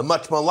Romo, the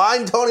much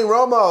maligned Tony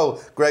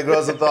Romo, Greg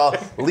Rosenthal,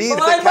 leads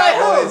the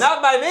Cowboys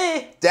Not by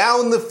me.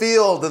 down the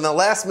field in the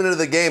last minute of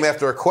the game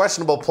after a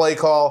questionable play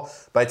call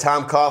by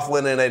Tom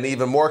Coughlin and an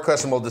even more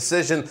questionable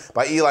decision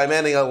by Eli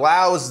Manning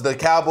allows the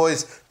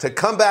Cowboys to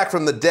come back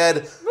from the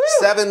dead.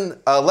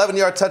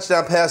 11-yard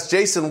touchdown pass.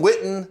 Jason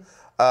Witten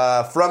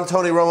from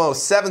Tony Romo,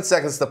 7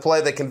 seconds to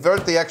play. They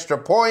convert the extra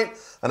point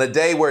on a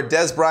day where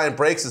Dez Bryant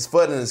breaks his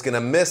foot and is going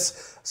to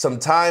miss some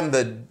time.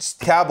 The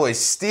Cowboys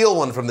steal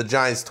one from the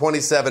Giants,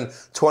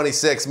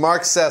 27-26.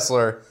 Mark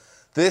Sessler,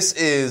 this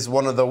is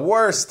one of the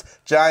worst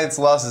Giants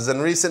losses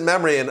in recent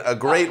memory and a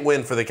great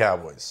win for the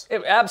Cowboys.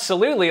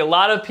 Absolutely. A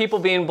lot of people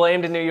being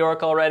blamed in New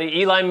York already.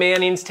 Eli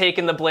Manning's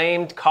taking the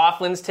blame.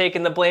 Coughlin's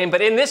taking the blame.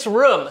 But in this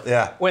room,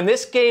 when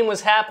this game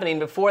was happening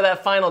before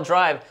that final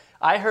drive,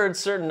 I heard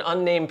certain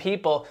unnamed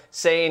people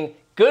saying,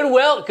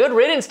 good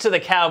riddance to the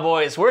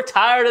Cowboys. We're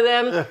tired of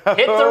them.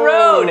 Hit the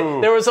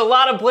road. There was a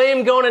lot of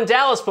blame going in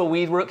Dallas, but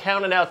we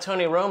counted out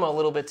Tony Romo a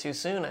little bit too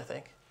soon, I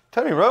think.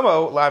 Tony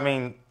Romo, I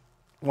mean,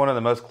 one of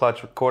the most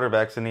clutch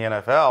quarterbacks in the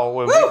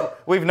NFL.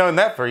 We've known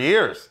that for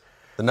years.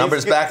 The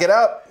numbers back it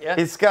up. Yeah.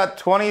 He's got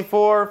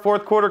 24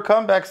 fourth-quarter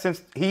comebacks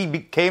since he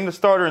became the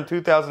starter in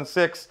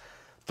 2006,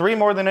 3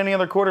 more than any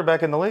other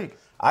quarterback in the league.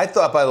 I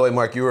thought, by the way,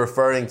 Mark, you were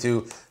referring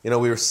to, we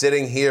were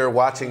sitting here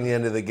watching the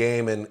end of the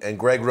game, and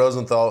Greg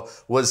Rosenthal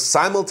was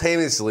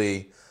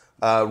simultaneously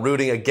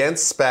rooting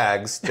against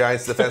Spags,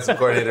 Giants defensive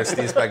coordinator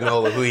Steve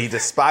Spagnuolo, who he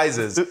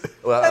despises on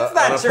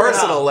a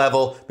personal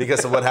level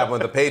because of what happened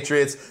with the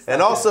Patriots,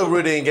 and also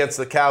rooting against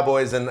the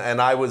Cowboys, and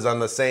I was in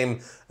the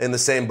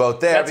same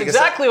boat there. That's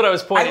exactly what I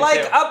was pointing to. I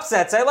like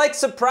upsets. I like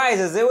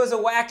surprises. It was a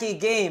wacky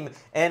game.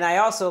 And I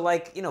also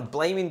like,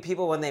 blaming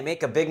people when they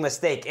make a big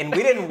mistake. And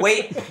we didn't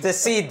wait to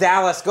see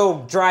Dallas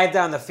go drive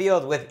down the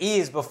field with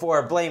ease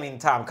before blaming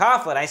Tom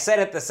Coughlin. I said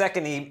it the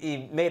second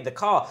he made the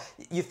call.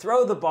 You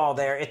throw the ball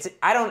there.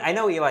 I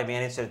know Eli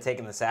Manning should have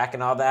taken the sack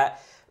and all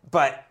that,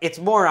 but it's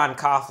more on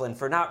Coughlin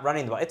for not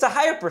running the ball. It's a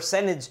higher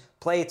percentage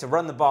play to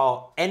run the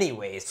ball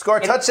anyways. Score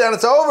a touchdown,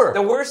 it's over.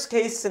 The worst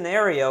case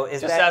scenario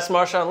is Just ask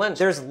Marshawn Lynch.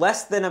 There's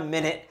less than a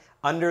minute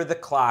under the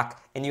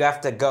clock, and you have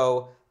to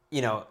go,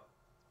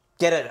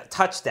 get a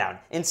touchdown.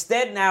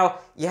 Instead, now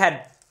you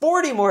had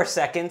 40 more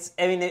seconds.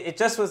 I mean, it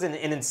just was an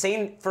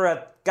insane, for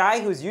a guy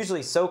who's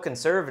usually so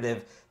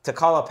conservative, to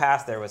call a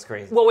pass there was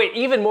crazy. Well, wait,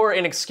 even more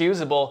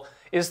inexcusable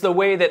is the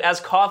way that, as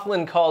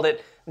Coughlin called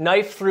it,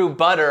 knife through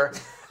butter,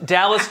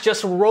 Dallas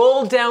just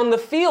rolled down the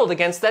field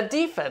against that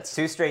defense.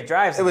 2 straight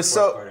drives. It was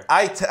so.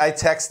 I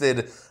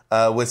texted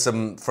with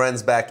some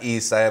friends back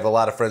east. I have a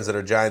lot of friends that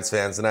are Giants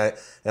fans, and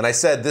I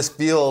said this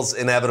feels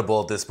inevitable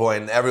at this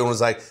point. And everyone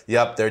was like,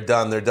 "Yep, they're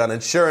done.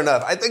 And sure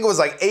enough, I think it was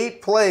like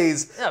 8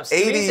 plays,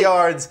 80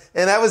 yards,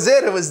 and that was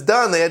it. It was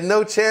done. They had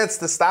no chance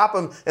to stop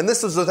him. And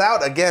this was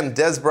without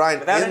Dez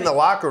Bryant in the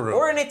locker room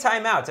or any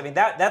timeouts. I mean,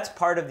 that's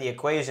part of the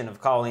equation of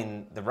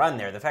calling the run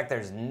there. The fact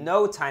there's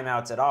no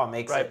timeouts at all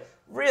makes it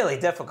really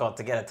difficult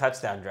to get a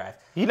touchdown drive.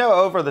 You know,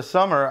 over the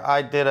summer,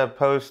 I did a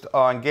post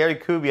on Gary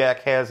Kubiak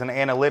has an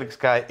analytics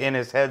guy in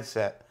his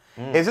headset.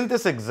 Isn't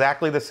this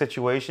exactly the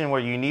situation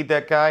where you need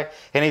that guy?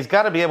 And he's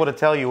got to be able to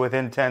tell you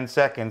within 10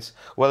 seconds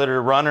whether to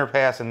run or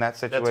pass in that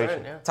situation. That's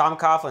right, yeah. Tom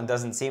Coughlin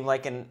doesn't seem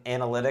like an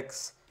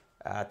analytics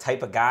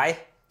type of guy.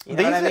 You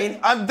know what I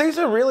mean? These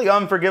are really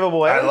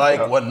unforgivable errors. I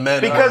like what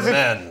men because are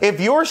men. If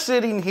you're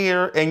sitting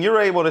here and you're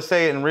able to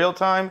say it in real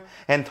time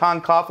and Tom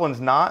Coughlin's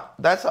not,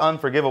 that's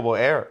unforgivable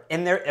error.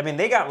 And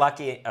they got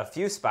lucky a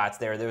few spots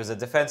there. There was a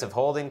defensive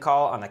holding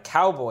call on the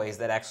Cowboys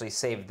that actually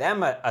saved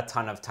them a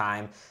ton of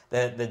time.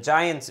 The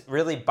Giants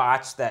really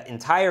botched that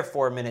entire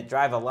 4-minute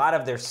drive. A lot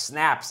of their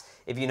snaps,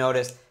 if you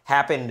noticed,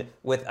 happened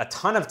with a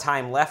ton of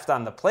time left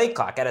on the play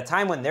clock at a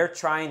time when they're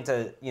trying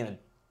to,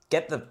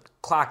 get the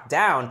clock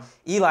down.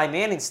 Eli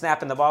Manning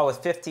snapping the ball with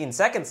 15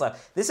 seconds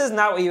left. This is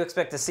not what you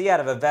expect to see out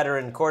of a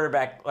veteran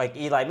quarterback like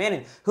Eli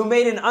Manning, who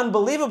made an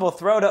unbelievable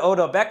throw to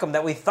Odell Beckham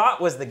that we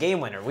thought was the game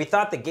winner. We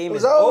thought the game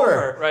was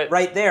over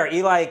right there.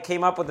 Eli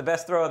came up with the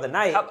best throw of the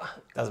night.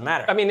 Doesn't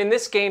matter. I mean, in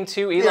this game,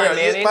 too, Eli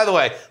Manning... By the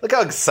way, look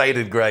how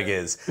excited Greg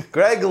is.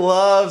 Greg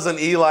loves when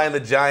Eli and the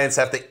Giants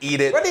have to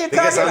eat it. What are you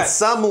because talking on about?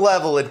 some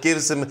level, it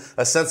gives him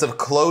a sense of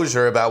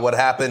closure about what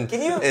happened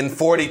in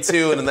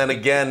 42 and then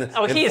again in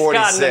 46. He's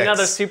gotten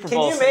another Super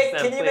Bowl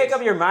Can you make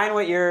up your mind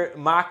what you're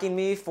mocking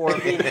me for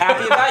being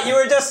happy about? You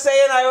were just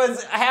saying I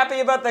was happy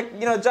about the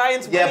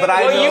Giants winning. Yeah,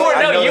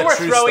 but you were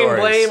throwing stories.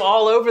 blame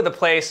all over the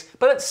place.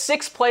 But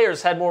 6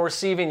 players had more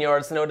receiving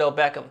yards than Odell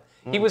Beckham.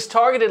 He was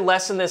targeted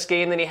less in this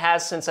game than he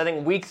has since, I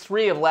think, week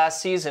 3 of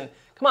last season.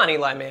 Come on,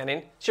 Eli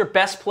Manning. It's your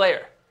best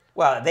player.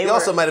 Well, he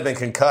also might have been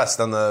concussed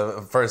on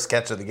the first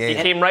catch of the game.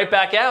 He came right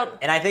back out.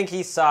 And I think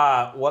he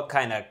saw what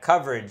kind of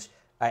coverage.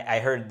 I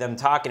heard them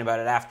talking about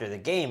it after the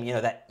game,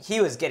 that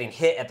he was getting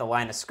hit at the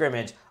line of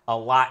scrimmage a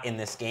lot in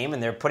this game,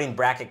 and they're putting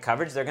bracket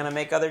coverage. They're going to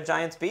make other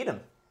Giants beat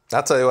him.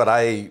 I'll tell you what,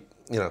 I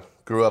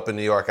grew up in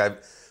New York.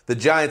 The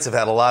Giants have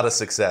had a lot of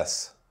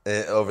success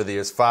over the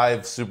years.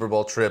 5 Super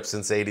Bowl trips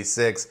since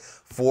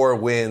 '86, 4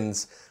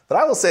 wins. But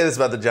I will say this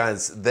about the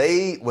Giants: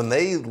 when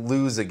they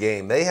lose a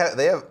game, they have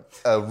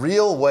a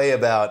real way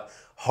about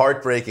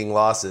heartbreaking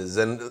losses,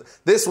 and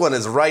this one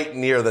is right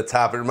near the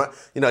top.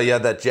 You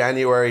had that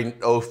January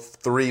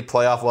 03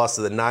 playoff loss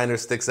to the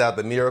Niners sticks out.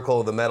 The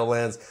miracle of the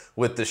Meadowlands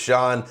with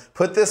Deshaun.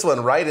 Put this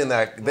one right in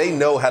that. They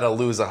know how to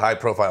lose a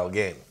high-profile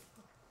game.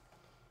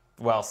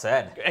 Well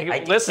said.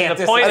 Listen,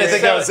 the point is,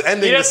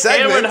 you just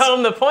hammered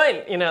home the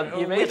point. You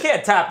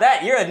can't top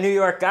that. You're a New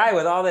York guy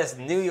with all this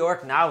New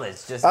York knowledge.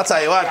 I'll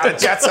tell you what, the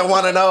Jets are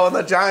 1-0 and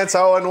the Giants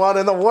 0-1,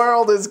 and the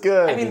world is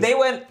good. I mean, they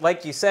went,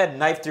 like you said,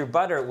 knife through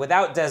butter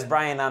without Des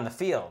Bryant on the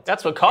field.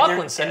 That's what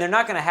Coughlin said. And they're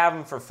not going to have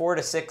him for 4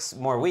 to 6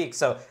 more weeks.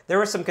 So there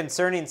were some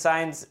concerning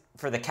signs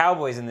for the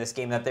Cowboys in this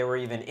game that they were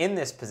even in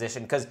this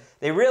position because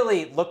they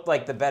really looked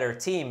like the better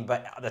team,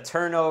 but the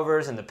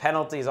turnovers and the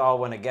penalties all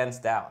went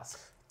against Dallas.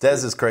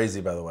 Dez is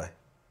crazy, by the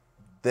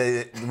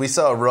way. We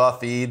saw a raw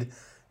feed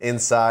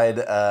inside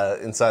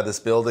this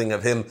building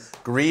of him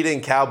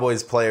greeting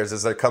Cowboys players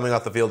as they're coming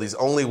off the field. He's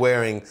only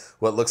wearing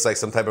what looks like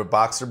some type of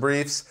boxer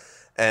briefs,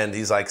 and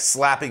he's like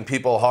slapping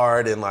people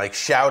hard and like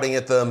shouting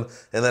at them.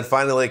 And then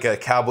finally, like a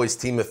Cowboys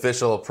team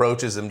official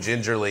approaches him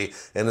gingerly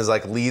and is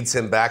like leads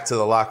him back to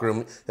the locker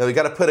room. You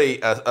got to put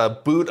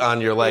a boot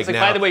on your leg now.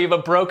 By the way, you have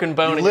a broken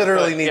bone. You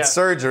literally need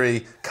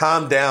surgery.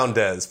 Calm down,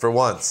 Dez, for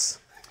once.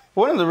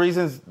 One of the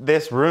reasons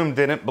this room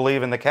didn't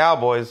believe in the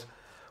Cowboys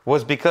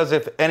was because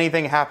if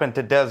anything happened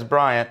to Des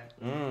Bryant,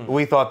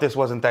 we thought this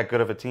wasn't that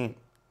good of a team.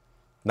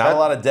 Not a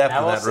lot of depth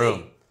in that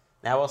room.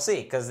 Now we'll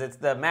see, because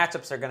the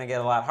matchups are going to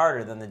get a lot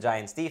harder than the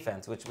Giants'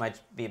 defense, which might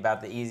be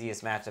about the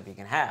easiest matchup you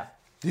can have.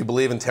 Do you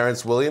believe in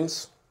Terrence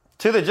Williams?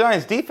 To the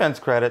Giants' defense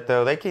credit,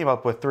 though, they came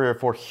up with 3 or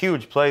 4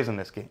 huge plays in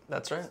this game.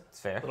 That's right.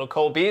 It's fair. Little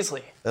Cole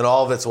Beasley. And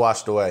all of it's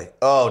washed away.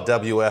 Oh,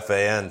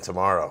 WFAN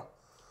tomorrow.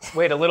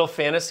 Wait, a little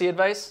fantasy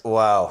advice?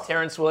 Wow.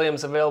 Terrence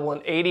Williams available in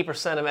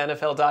 80% of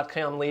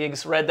NFL.com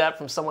leagues. Read that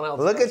from someone else.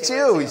 Look at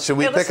you. Should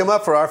we pick him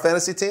up for our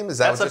fantasy team? Is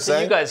that what you're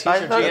saying? That's up to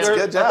you guys. He's your GM.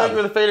 Good job. I thought you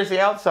were the fantasy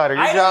outsider.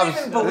 I don't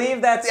even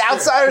believe that's the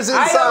outsider's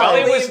inside. Well,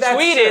 it was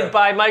tweeted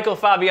by Michael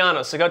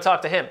Fabiano, so go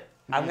talk to him.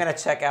 I'm going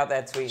to check out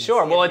that tweet.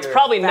 Sure. Well, it's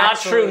probably not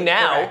true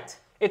now. Correct.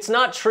 It's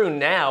not true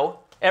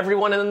now.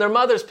 Everyone and their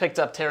mothers picked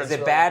up Terrence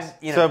Williams. Is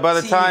it bad? So by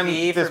the TV time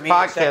this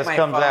podcast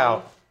comes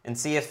out, and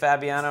see if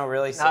Fabiano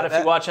really said that. Not if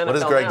you watch NFL. What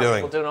is Greg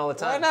doing? People do it all the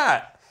time. Why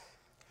not?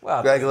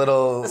 Well, Greg, a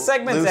little the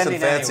segment's loose and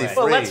ending fancy anyway.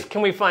 free. Well,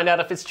 can we find out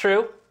if it's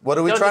true? What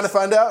are we trying to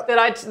find out?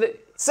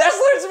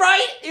 Sessler's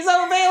right. He's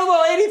available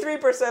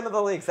 83% of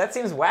the leagues. That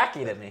seems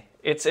wacky to me.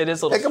 It is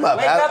a little. Pick him up.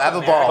 Wake Have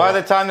up, a ball. by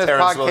the time this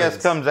Terrence podcast Williams.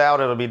 comes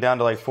out, it'll be down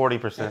to like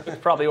 40%.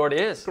 It probably already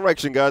is.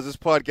 Correction, guys. This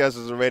podcast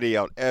is already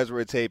out as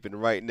we're taping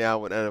right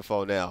now on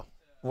NFL Now.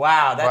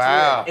 Wow,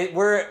 that's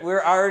weird.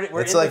 We're already.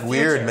 It's in like the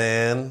weird, future.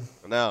 man.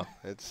 No,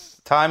 it's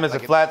Time is a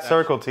flat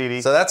circle,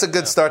 TD. So that's a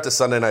good start to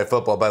Sunday Night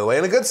Football, by the way,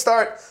 and a good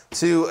start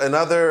to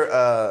another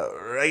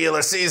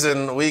regular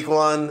season, Week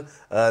 1.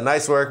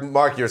 Nice work,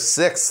 Mark. Your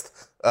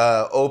 6th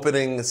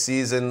opening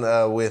season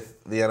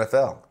with the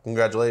NFL.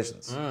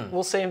 Congratulations.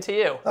 Well, same to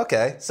you.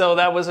 Okay. So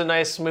that was a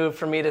nice move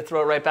for me to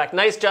throw it right back.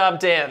 Nice job,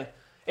 Dan.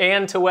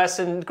 And to Wes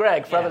and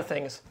Greg for other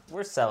things.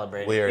 We're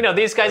celebrating. Weird. You know,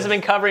 these guys have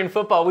been covering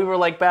football. We were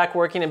like back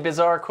working in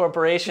bizarre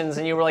corporations,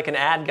 and you were like an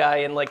ad guy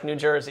in like New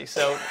Jersey.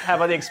 So how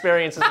about the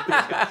experiences?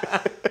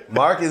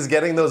 Mark is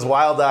getting those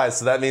wild eyes,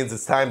 so that means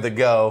it's time to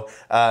go.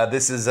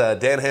 This is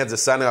Dan Hanzus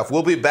signing off.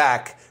 We'll be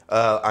back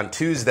on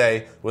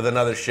Tuesday with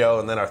another show,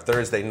 and then our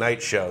Thursday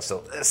night show.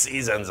 So this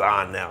season's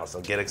on now, so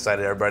get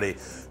excited, everybody.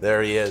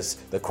 There he is,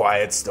 the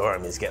quiet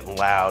storm. He's getting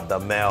loud, the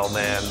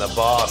mailman, the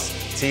boss,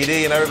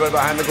 TD, and everybody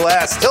behind the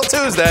glass. Till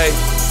Tuesday.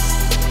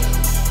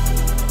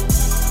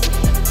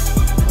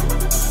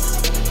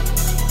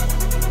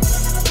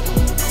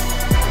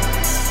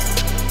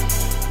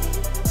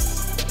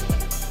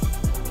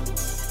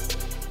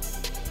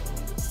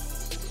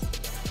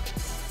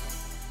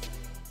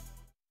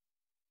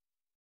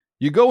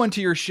 You go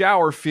into your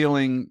shower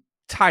feeling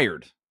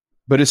tired,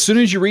 but as soon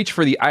as you reach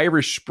for the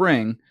Irish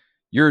Spring,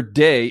 your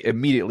day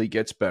immediately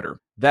gets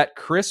better. That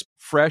crisp,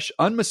 fresh,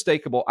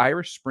 unmistakable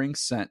Irish Spring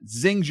scent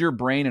zings your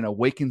brain and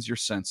awakens your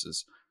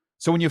senses.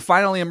 So when you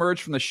finally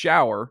emerge from the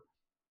shower,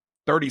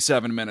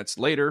 37 minutes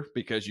later,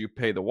 because you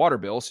pay the water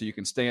bill so you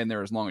can stay in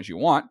there as long as you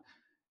want,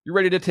 you're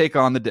ready to take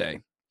on the day.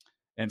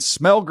 And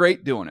smell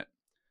great doing it.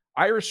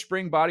 Irish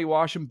Spring Body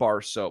Wash and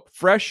Bar Soap.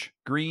 Fresh,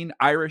 green,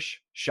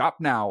 Irish. Shop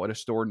now at a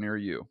store near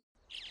you.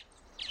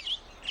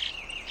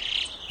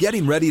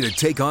 Getting ready to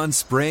take on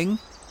spring?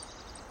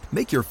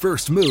 Make your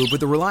first move with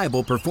the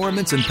reliable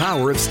performance and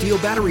power of Steel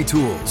battery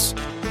tools.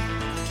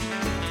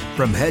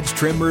 From hedge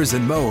trimmers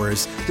and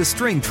mowers to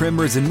string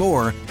trimmers and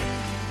more,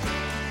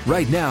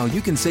 right now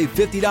you can save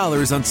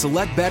 $50 on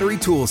select battery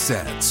tool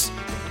sets.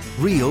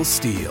 Real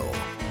Steel.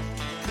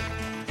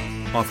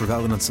 Offer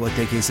valid on select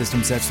AK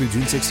system sets through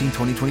June 16,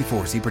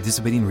 2024. See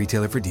participating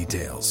retailer for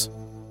details.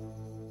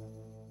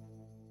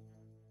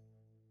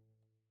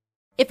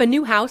 If a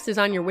new house is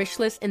on your wish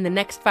list in the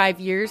next 5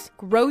 years,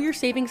 grow your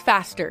savings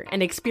faster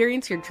and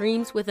experience your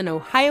dreams with an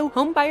Ohio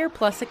Homebuyer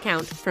Plus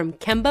account from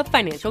Kemba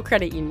Financial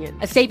Credit Union.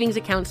 A savings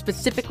account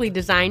specifically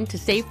designed to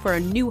save for a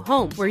new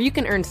home, where you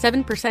can earn 7%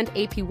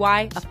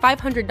 APY,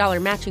 a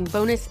 $500 matching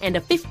bonus, and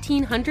a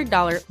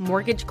 $1,500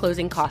 mortgage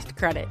closing cost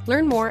credit.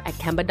 Learn more at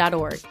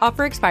Kemba.org.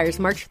 Offer expires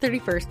March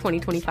 31st,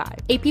 2025.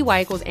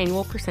 APY equals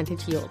annual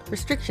percentage yield.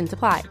 Restrictions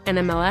apply.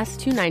 NMLS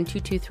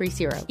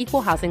 292230.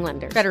 Equal housing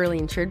lender. Federally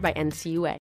insured by NCUA.